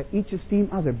 Let each esteem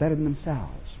other better than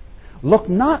themselves. Look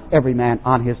not every man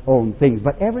on his own things,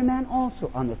 but every man also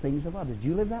on the things of others. Do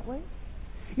you live that way?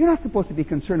 You're not supposed to be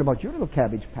concerned about your little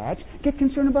cabbage patch. Get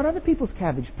concerned about other people's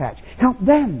cabbage patch. Help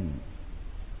them.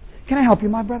 Can I help you,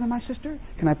 my brother, my sister?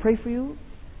 Can I pray for you?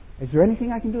 Is there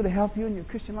anything I can do to help you in your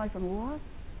Christian life and walk?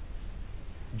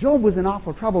 Job was in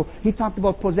awful trouble. He talked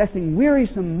about possessing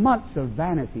wearisome months of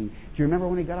vanity. Do you remember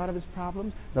when he got out of his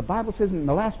problems? The Bible says in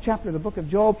the last chapter of the book of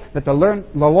Job that the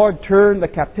Lord turned the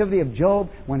captivity of Job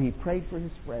when he prayed for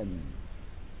his friends.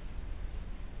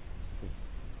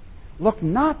 Look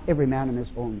not every man in his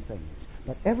own things,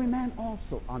 but every man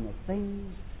also on the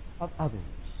things of others.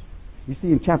 You see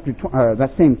in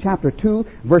that same chapter 2,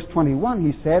 verse 21,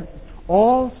 he said,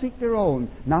 all seek their own,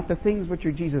 not the things which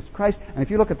are Jesus Christ. And if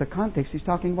you look at the context, he's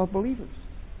talking about believers.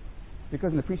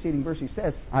 Because in the preceding verse he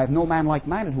says, I have no man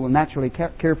like-minded who will naturally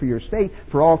care for your estate,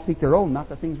 for all seek their own, not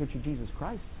the things which are Jesus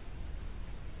Christ.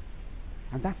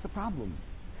 And that's the problem.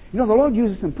 You know, the Lord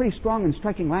uses some pretty strong and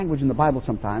striking language in the Bible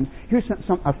sometimes. Here's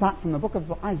a thought from the book of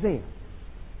Isaiah.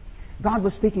 God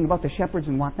was speaking about the shepherds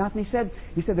and whatnot, and he said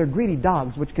they're greedy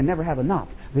dogs which can never have enough.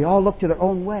 They all look to their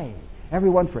own way,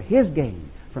 everyone for his gain,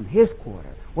 from his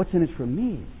quarter. What's in it for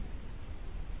me?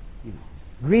 You know,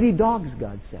 greedy dogs,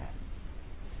 God said.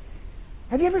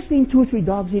 Have you ever seen 2 or 3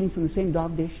 dogs eating from the same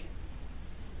dog dish?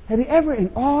 Have you ever,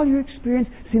 in all your experience,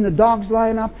 seen the dogs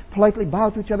line up, politely bow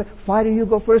to each other, Fighter, you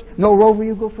go first, no, Rover,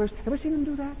 you go first? Ever seen them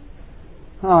do that?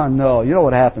 Oh, no. You know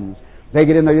what happens. They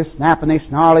get in there, just snap, and they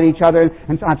snarl at each other.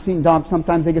 And I've seen dogs,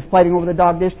 sometimes they get fighting over the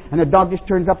dog dish, and the dog dish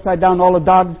turns upside down. All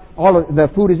the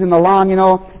food is in the lawn, you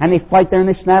know, and they fight there, and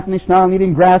they snap, and they snarl, and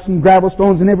eating grass and gravel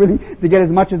stones and everything to get as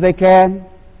much as they can.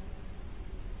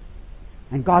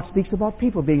 And God speaks about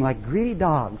people being like greedy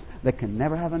dogs that can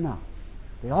never have enough.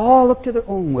 They all look to their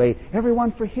own way,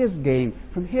 everyone for his gain,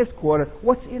 from his quarter.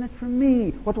 What's in it for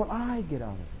me? What will I get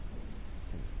out of it?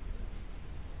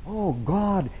 Oh,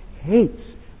 God hates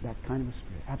that kind of a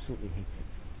spirit. Absolutely hates it.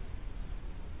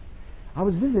 I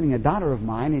was visiting a daughter of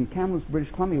mine in Kamloops,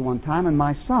 British Columbia one time, and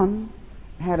my son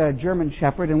had a German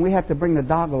Shepherd, and we had to bring the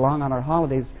dog along on our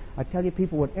holidays. I tell you,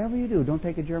 people, whatever you do, don't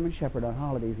take a German Shepherd on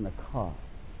holidays in a car.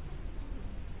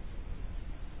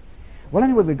 Well,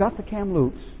 anyway, we got to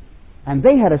Kamloops, and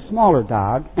they had a smaller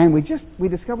dog, and we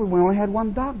discovered we only had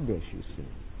one dog dish, you see.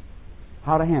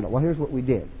 How to handle it? Well, here's what we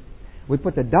did. We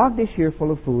put the dog dish here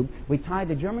full of food. We tied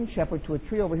the German Shepherd to a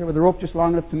tree over here with a rope just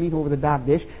long enough to meet over the dog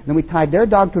dish. Then we tied their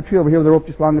dog to a tree over here with a rope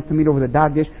just long enough to meet over the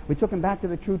dog dish. We took him back to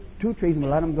the two trees and we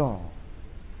let him go.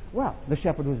 Well, the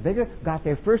shepherd was bigger, got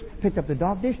there first, picked up the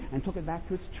dog dish, and took it back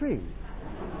to its tree.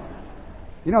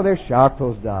 You know, they're sharp,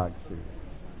 those dogs.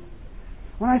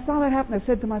 When I saw that happen, I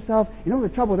said to myself, you know,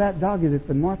 the trouble with that dog is it's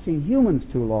been watching humans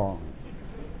too long.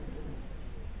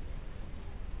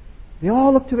 They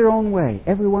all look to their own way,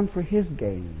 everyone for his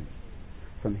gain,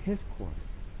 from his quarter.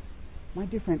 My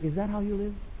dear friend, is that how you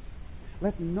live?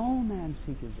 Let no man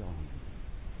seek his own,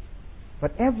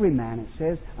 but every man, it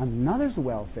says, another's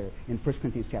welfare in 1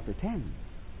 Corinthians chapter 10.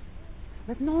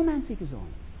 Let no man seek his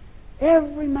own.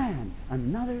 Every man,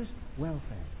 another's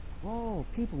welfare. Oh,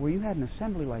 people, where you had an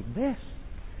assembly like this,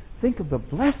 think of the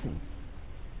blessing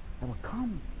that will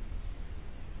come.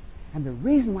 And the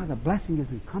reason why the blessing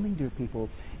isn't coming, dear people,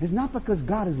 is not because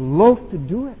God is loath to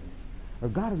do it, or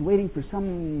God is waiting for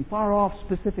some far-off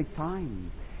specific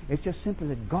time. It's just simply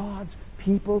that God's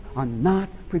people are not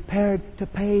prepared to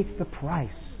pay the price.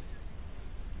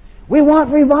 We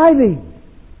want reviving,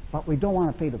 but we don't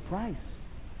want to pay the price.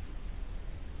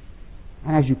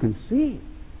 And as you can see,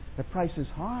 the price is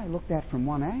high, looked at from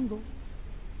one angle.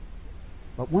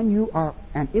 But when you are,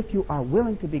 and if you are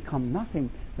willing to become nothing,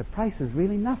 the price is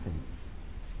really nothing.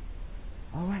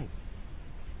 All right.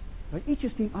 Let each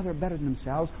esteem other better than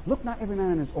themselves. Look not every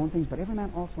man on his own things, but every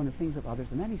man also on the things of others.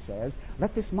 And then he says,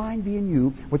 let this mind be in you,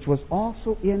 which was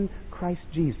also in Christ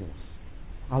Jesus.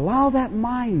 Allow that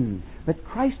mind that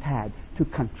Christ had to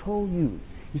control you.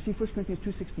 You see, 1 Corinthians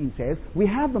 2:16 says, we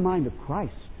have the mind of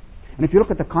Christ. And if you look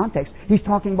at the context, he's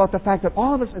talking about the fact that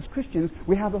all of us as Christians,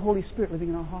 we have the Holy Spirit living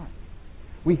in our heart.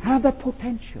 We have that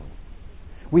potential.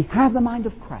 We have the mind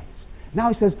of Christ.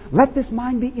 Now he says, let this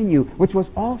mind be in you, which was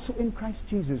also in Christ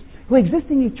Jesus, who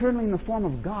existing eternally in the form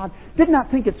of God, did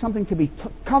not think it something to be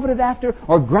coveted after,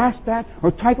 or grasped at,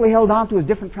 or tightly held on to, as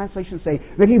different translations say,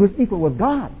 that he was equal with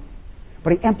God.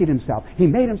 But he emptied himself. He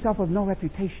made himself of no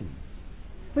reputation.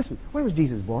 Listen, where was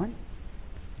Jesus born?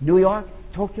 New York?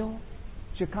 Tokyo?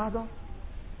 Chicago?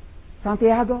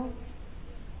 Santiago?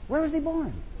 Where was he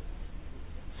born?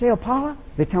 Sao Paulo?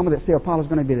 They tell me that Sao Paulo is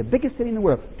going to be the biggest city in the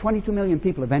world. 22 million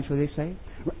people eventually, they say.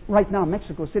 Right now,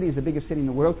 Mexico City is the biggest city in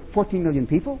the world. 14 million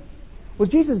people. Was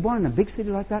Jesus born in a big city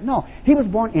like that? No. He was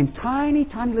born in tiny,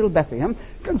 tiny little Bethlehem,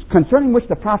 concerning which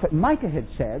the prophet Micah had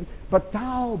said, but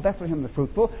thou, Bethlehem the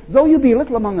fruitful, though you be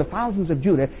little among the thousands of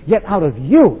Judah, yet out of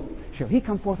you shall he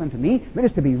come forth unto me, that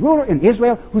is to be ruler in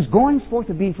Israel, whose goings forth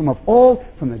have been from of old,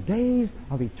 from the days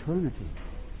of eternity.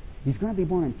 He's going to be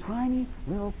born in tiny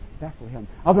little Bethlehem.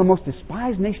 Of the most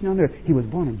despised nation on earth, he was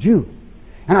born a Jew.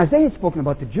 And Isaiah had spoken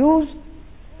about the Jews.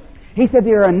 He said they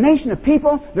are a nation of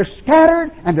people, they're scattered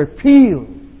and they're peeled.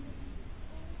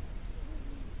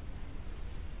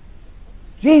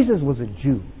 Jesus was a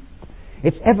Jew.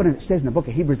 It's evident, it says in the book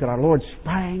of Hebrews, that our Lord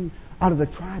sprang out of the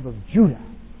tribe of Judah.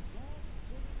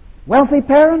 Wealthy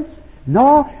parents?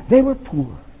 No, they were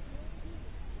poor.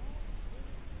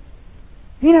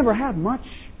 He never had much,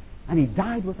 and He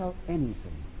died without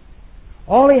anything.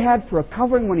 All He had for a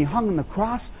covering when He hung on the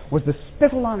cross was the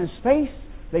spittle on His face.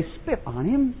 They spit on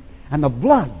Him, and the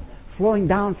blood flowing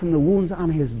down from the wounds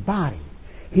on His body.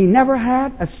 He never had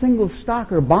a single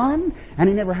stock or bond, and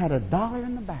He never had $1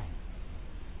 in the bank.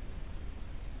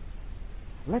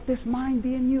 Let this mind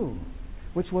be in you,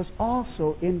 which was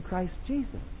also in Christ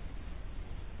Jesus.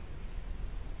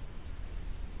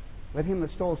 Let him that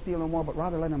stole steal no more, but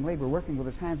rather let him labor, working with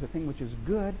his hands the thing which is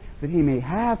good, that he may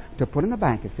have to put in the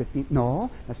bank at 15.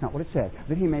 No, that's not what it says.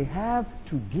 That he may have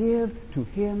to give to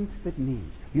him that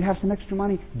needs. You have some extra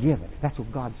money? Give it. That's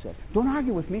what God said. Don't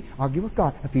argue with me. Argue with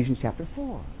God. Ephesians chapter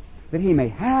 4. That he may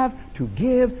have to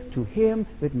give to him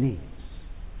that needs.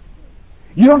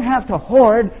 You don't have to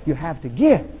hoard. You have to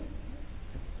give.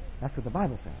 That's what the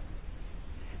Bible says.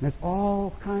 And there's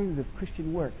all kinds of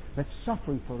Christian work that's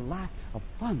suffering for lack of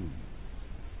funds.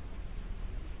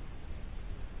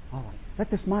 All right. Let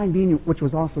this mind be in you, which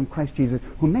was also in Christ Jesus,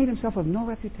 who made himself of no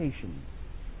reputation.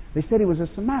 They said he was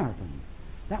a Samaritan.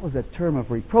 That was a term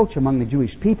of reproach among the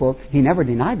Jewish people. He never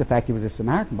denied the fact he was a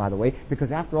Samaritan, by the way, because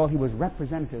after all, he was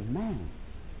representative man.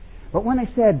 But when they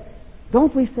said,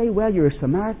 don't we say, well, you're a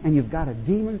Samaritan and you've got a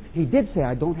demon? He did say,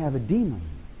 I don't have a demon.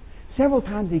 Several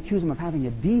times they accused him of having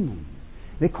a demon.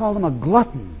 They called him a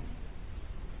glutton.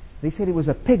 They said he was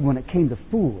a pig when it came to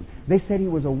food. They said he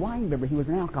was a wine bibber. He was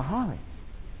an alcoholic.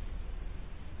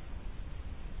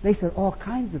 They said all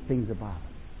kinds of things about him.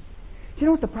 Do you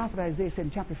know what the prophet Isaiah said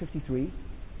in chapter 53?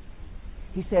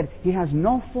 He said, he has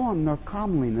no form nor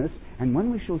comeliness, and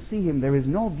when we shall see him, there is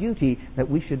no beauty that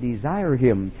we should desire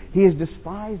him. He is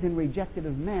despised and rejected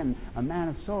of men, a man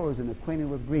of sorrows and acquainted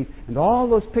with grief. And all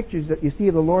those pictures that you see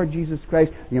of the Lord Jesus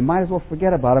Christ, you might as well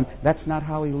forget about him. That's not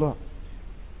how he looked.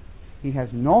 He has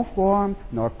no form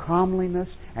nor comeliness,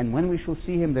 and when we shall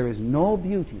see him, there is no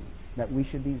beauty that we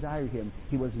should desire him.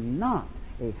 He was not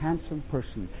a handsome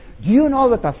person. Do you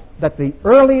know that the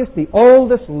earliest, the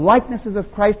oldest likenesses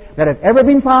of Christ that have ever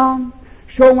been found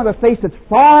show him with a face that's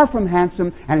far from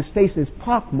handsome, and his face is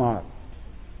pockmarked.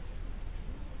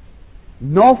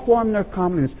 No form nor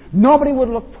comeliness. Nobody would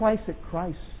look twice at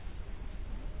Christ.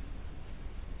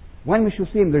 When we shall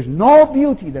see him, there's no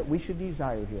beauty that we should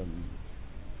desire him.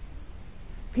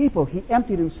 People, he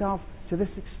emptied himself to this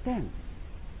extent.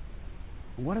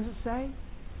 And what does it say?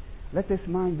 Let this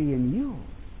mind be in you.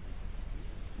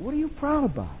 What are you proud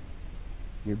about?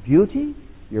 Your beauty?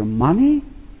 Your money?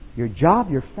 Your job?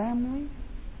 Your family?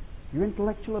 Your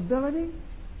intellectual ability?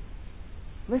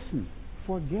 Listen,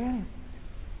 forget it.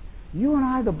 You and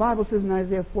I, the Bible says in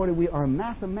Isaiah 40, we are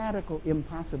mathematical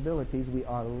impossibilities. We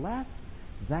are less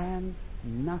than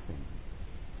nothing.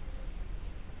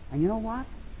 And you know what?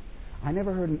 I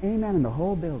never heard an amen in the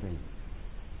whole building.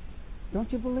 Don't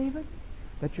you believe it?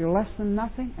 That you're less than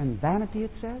nothing, and vanity,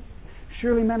 it says.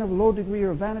 Surely men of low degree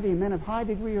are vanity, and men of high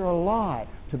degree are a lie.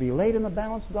 To be laid in the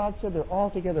balance, God said, they're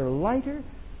altogether lighter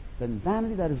than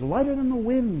vanity, that is lighter than the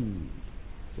wind.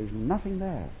 There's nothing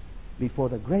there before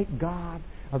the great God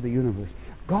of the universe.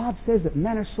 God says that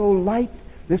men are so light,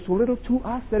 they're so little to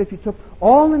us, that if you took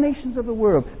all the nations of the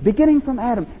world, beginning from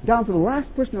Adam down to the last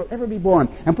person who will ever be born,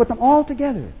 and put them all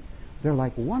together, they're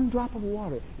like one drop of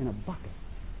water in a bucket.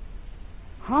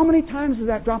 How many times does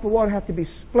that drop of water have to be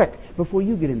split before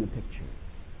you get in the picture?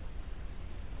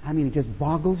 I mean, it just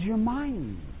boggles your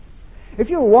mind. If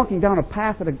you were walking down a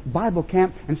path at a Bible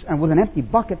camp and with an empty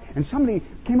bucket, and somebody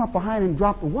came up behind and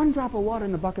dropped one drop of water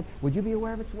in the bucket, would you be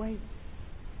aware of its weight?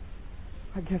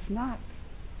 I guess not.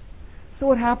 So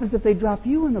what happens if they drop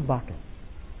you in the bucket?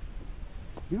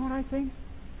 You know what I think?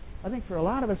 I think for a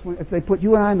lot of us, if they put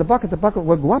you and I in the bucket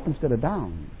will go up instead of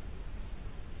down.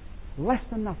 Less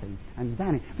than nothing and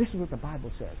vanity. This is what the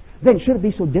Bible says. Then should it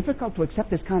be so difficult to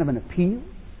accept this kind of an appeal?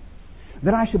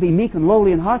 That I should be meek and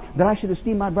lowly in heart? That I should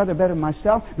esteem my brother better than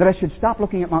myself? That I should stop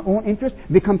looking at my own interest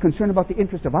and become concerned about the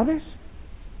interest of others?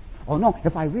 Oh no,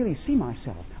 if I really see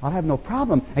myself, I'll have no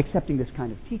problem accepting this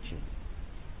kind of teaching.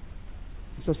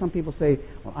 So some people say,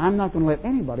 well, I'm not going to let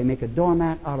anybody make a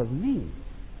doormat out of me.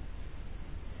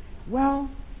 Well,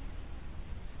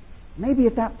 maybe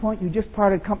at that point you just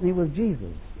parted company with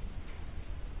Jesus,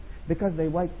 because they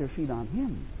wiped their feet on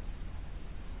him.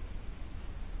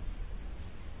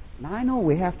 Now I know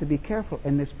we have to be careful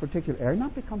in this particular area,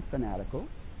 not become fanatical,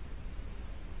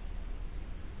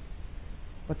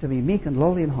 but to be meek and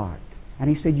lowly in heart. And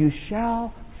he said, you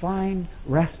shall find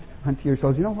rest unto your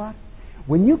souls. You know what?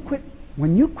 When you quit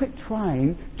When you quit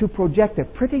trying to project a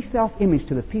pretty self-image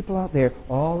to the people out there,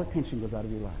 all attention goes out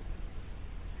of your life.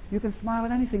 You can smile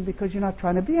at anything because you're not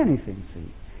trying to be anything,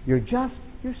 see. You're just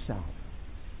yourself.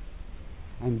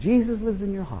 And Jesus lives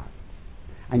in your heart.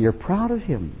 And you're proud of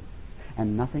Him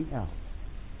and nothing else.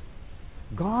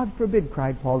 God forbid,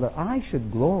 cried Paul, that I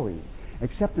should glory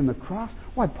except in the cross.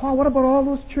 Why, Paul, what about all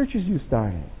those churches you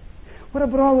started? What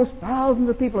about all those thousands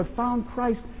of people that found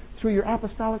Christ through your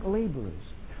apostolic laborers?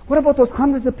 What about those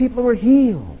hundreds of people who were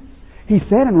healed? He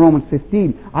said in Romans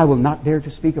 15, I will not dare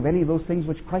to speak of any of those things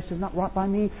which Christ has not wrought by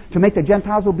me, to make the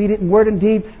Gentiles obedient in word and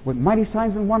deed, with mighty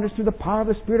signs and wonders through the power of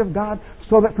the Spirit of God,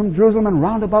 so that from Jerusalem and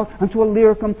round about unto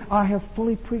Illyricum I have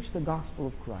fully preached the gospel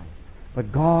of Christ.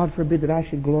 But God forbid that I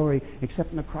should glory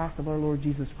except in the cross of our Lord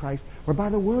Jesus Christ, whereby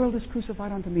the world is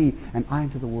crucified unto me, and I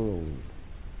unto the world.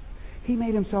 He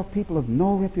made Himself people of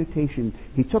no reputation.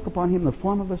 He took upon Him the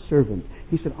form of a servant.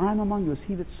 He said, I am among you as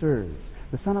He that serves.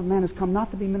 The Son of Man has come not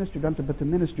to be ministered unto, but to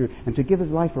minister, and to give His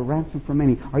life a ransom for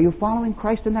many. Are you following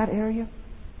Christ in that area?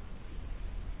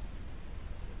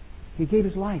 He gave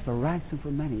His life a ransom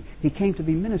for many. He came to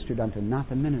be ministered unto, not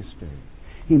to minister.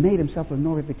 He made Himself of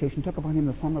no reputation, took upon Him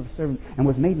the form of a servant, and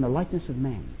was made in the likeness of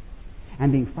man.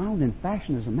 And being found in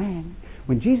fashion as a man,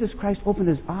 when Jesus Christ opened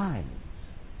His eyes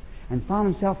and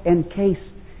found Himself encased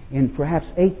in perhaps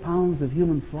 8 pounds of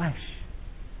human flesh,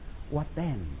 what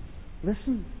then?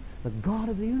 Listen, the God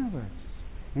of the universe,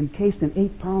 encased in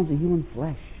 8 pounds of human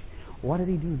flesh. What did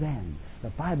He do then?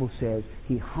 The Bible says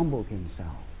He humbled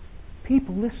Himself.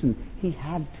 People, listen, He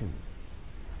had to.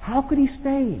 How could He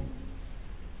stay?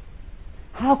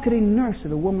 How could He nurse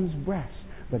at a woman's breast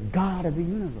the God of the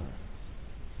universe?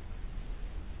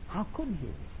 How could He?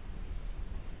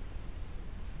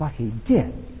 But He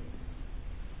did.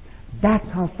 That's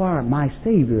how far my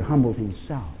Savior humbled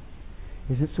Himself.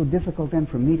 Is it so difficult then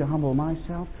for me to humble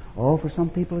myself? Oh, for some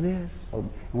people it is. And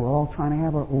we're all trying to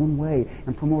have our own way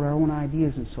and promote our own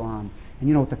ideas and so on. And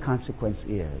you know what the consequence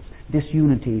is.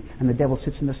 Disunity, and the devil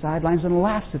sits in the sidelines and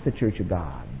laughs at the church of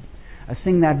God.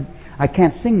 I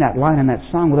can't sing that line in that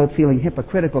song without feeling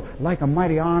hypocritical. Like a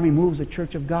mighty army moves the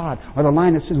church of God. Or the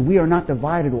line that says, we are not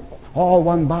divided, all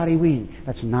one body we.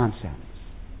 That's nonsense.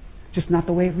 Just not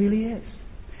the way it really is.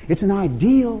 It's an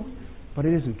ideal, but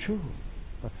it isn't true.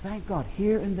 But thank God,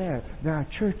 here and there are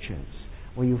churches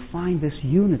where you find this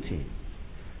unity.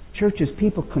 Churches,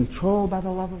 people controlled by the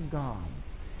love of God.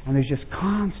 And there's just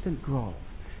constant growth.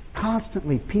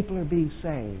 Constantly, people are being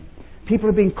saved. People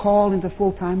are being called into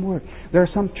full-time work. There are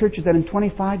some churches that in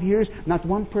 25 years, not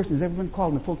one person has ever been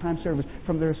called into full-time service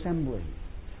from their assembly.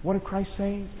 What did Christ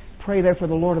say? Pray therefore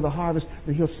the Lord of the harvest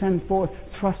that He'll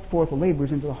thrust forth the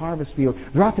laborers into the harvest field.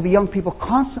 There ought to be young people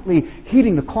constantly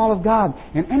heeding the call of God.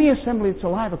 In any assembly that's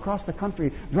alive across the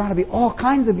country, there ought to be all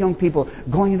kinds of young people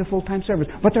going into full-time service.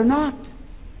 But they're not.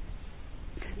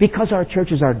 Because our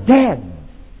churches are dead.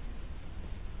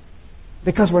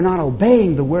 Because we're not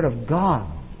obeying the Word of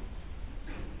God.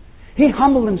 He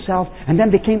humbled Himself and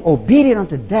then became obedient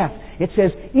unto death. It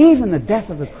says, even the death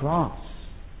of the cross.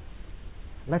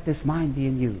 Let this mind be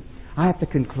in you. I have to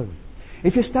conclude.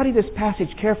 If you study this passage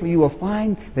carefully, you will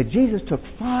find that Jesus took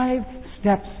 5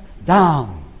 steps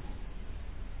down.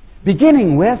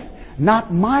 Beginning with,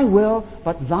 not my will,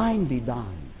 but thine be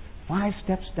done. 5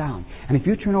 steps down. And if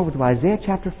you turn over to Isaiah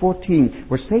chapter 14,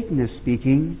 where Satan is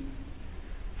speaking,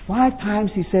 5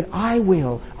 times he said, I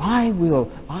will, I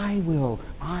will, I will,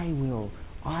 I will,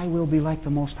 I will be like the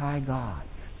Most High God.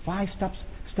 5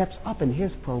 steps up in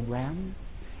His program.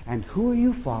 And who are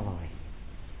you following?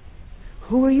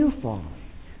 Who are you following?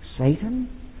 Satan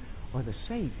or the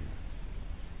Savior?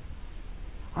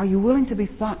 Are you willing to be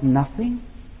thought nothing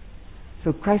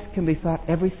so Christ can be thought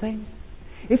everything?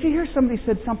 If you hear somebody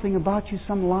said something about you,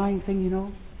 some lying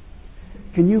thing,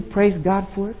 can you praise God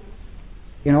for it?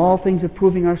 In all things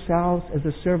approving ourselves as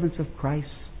the servants of Christ,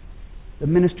 the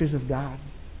ministers of God.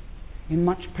 In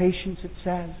much patience, it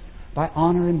says, by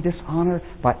honor and dishonor,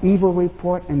 by evil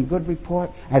report and good report,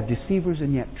 as deceivers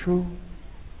and yet true.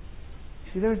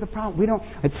 See, there's the problem.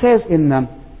 It says in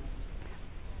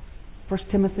 1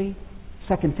 Timothy,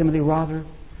 2 Timothy rather,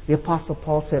 the Apostle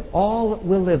Paul said, all that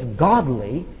will live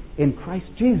godly in Christ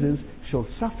Jesus shall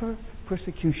suffer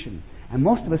persecution. And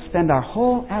most of us spend our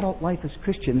whole adult life as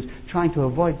Christians trying to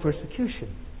avoid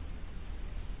persecution.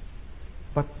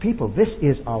 But people, this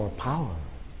is our power.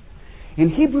 In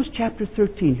Hebrews chapter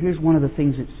 13, here's one of the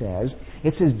things it says.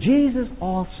 It says, Jesus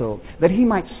also, that He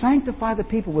might sanctify the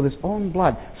people with His own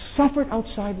blood, suffered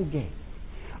outside the gate.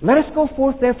 Let us go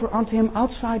forth therefore unto Him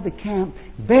outside the camp,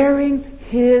 bearing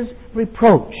His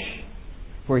reproach.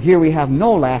 For here we have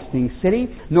no lasting city,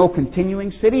 no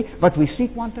continuing city, but we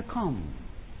seek one to come.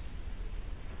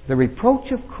 The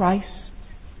reproach of Christ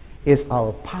is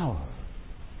our power.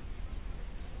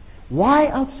 Why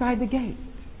outside the gate?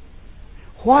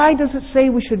 Why does it say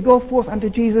we should go forth unto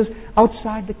Jesus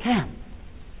outside the camp?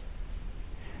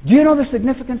 Do you know the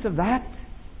significance of that?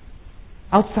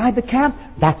 Outside the camp,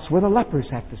 that's where the lepers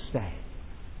had to stay.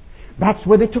 That's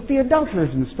where they took the adulterers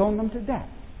and stoned them to death.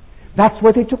 That's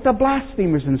where they took the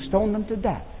blasphemers and stoned them to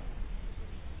death.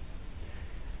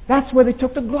 That's where they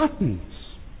took the gluttons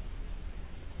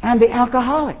and the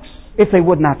alcoholics, if they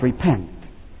would not repent,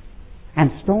 and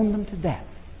stoned them to death.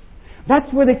 That's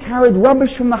where they carried rubbish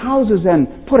from the houses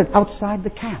and put it outside the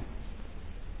camp.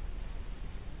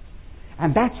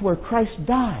 And that's where Christ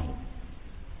died.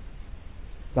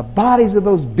 The bodies of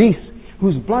those beasts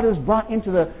whose blood is brought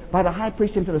by the high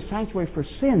priest into the sanctuary for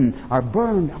sin are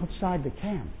burned outside the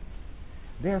camp.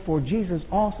 Therefore, Jesus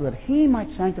also, that He might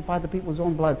sanctify the people with His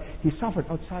own blood, He suffered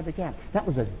outside the camp. That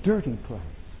was a dirty place.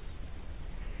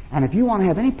 And if you want to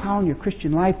have any power in your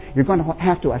Christian life, you're going to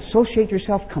have to associate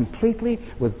yourself completely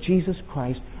with Jesus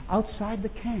Christ outside the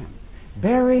camp,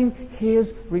 bearing His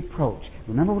reproach.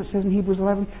 Remember what it says in Hebrews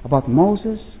 11 about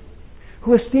Moses,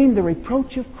 who esteemed the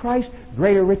reproach of Christ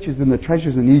greater riches than the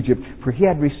treasures in Egypt, for he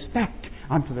had respect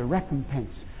unto the recompense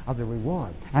of the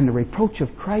reward. And the reproach of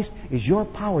Christ is your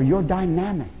power, your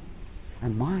dynamic,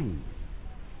 and mine.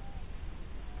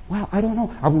 Well, I don't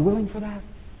know. Are we willing for that?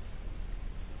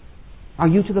 Are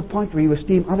you to the point where you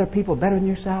esteem other people better than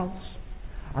yourselves?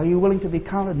 Are you willing to be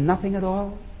counted nothing at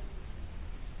all?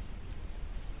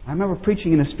 I remember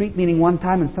preaching in a street meeting one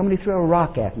time and somebody threw a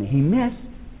rock at me. He missed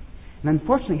and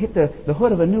unfortunately hit the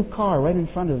hood of a new car right in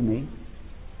front of me.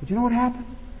 But you know what happened?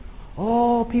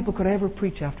 Oh, people could ever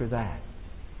preach after that.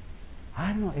 I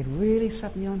don't know, it really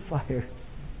set me on fire.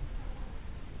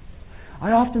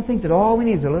 I often think that all we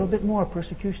need is a little bit more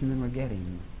persecution than we're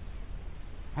getting.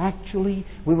 Actually,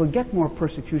 we will get more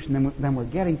persecution than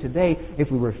we're getting today if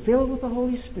we were filled with the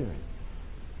Holy Spirit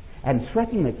and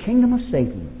threatening the kingdom of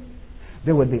Satan.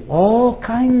 There would be all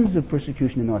kinds of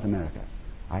persecution in North America.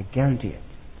 I guarantee it.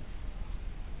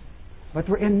 But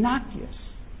we're innocuous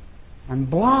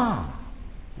and blah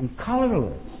and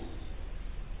colorless.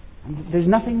 And there's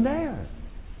nothing there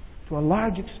to a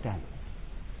large extent.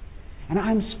 And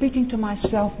I'm speaking to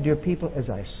myself, dear people, as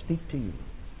I speak to you.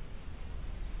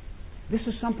 This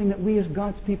is something that we as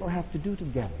God's people have to do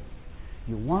together.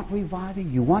 You want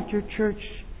reviving? You want your church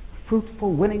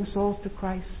fruitful, winning souls to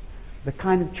Christ? The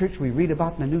kind of church we read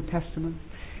about in the New Testament?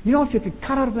 You know, if you could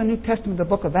cut out of the New Testament the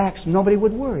book of Acts, nobody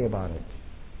would worry about it.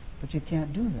 But you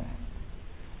can't do that.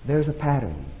 There's a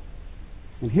pattern.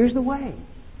 And here's the way.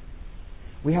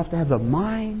 We have to have the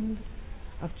mind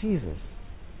of Jesus.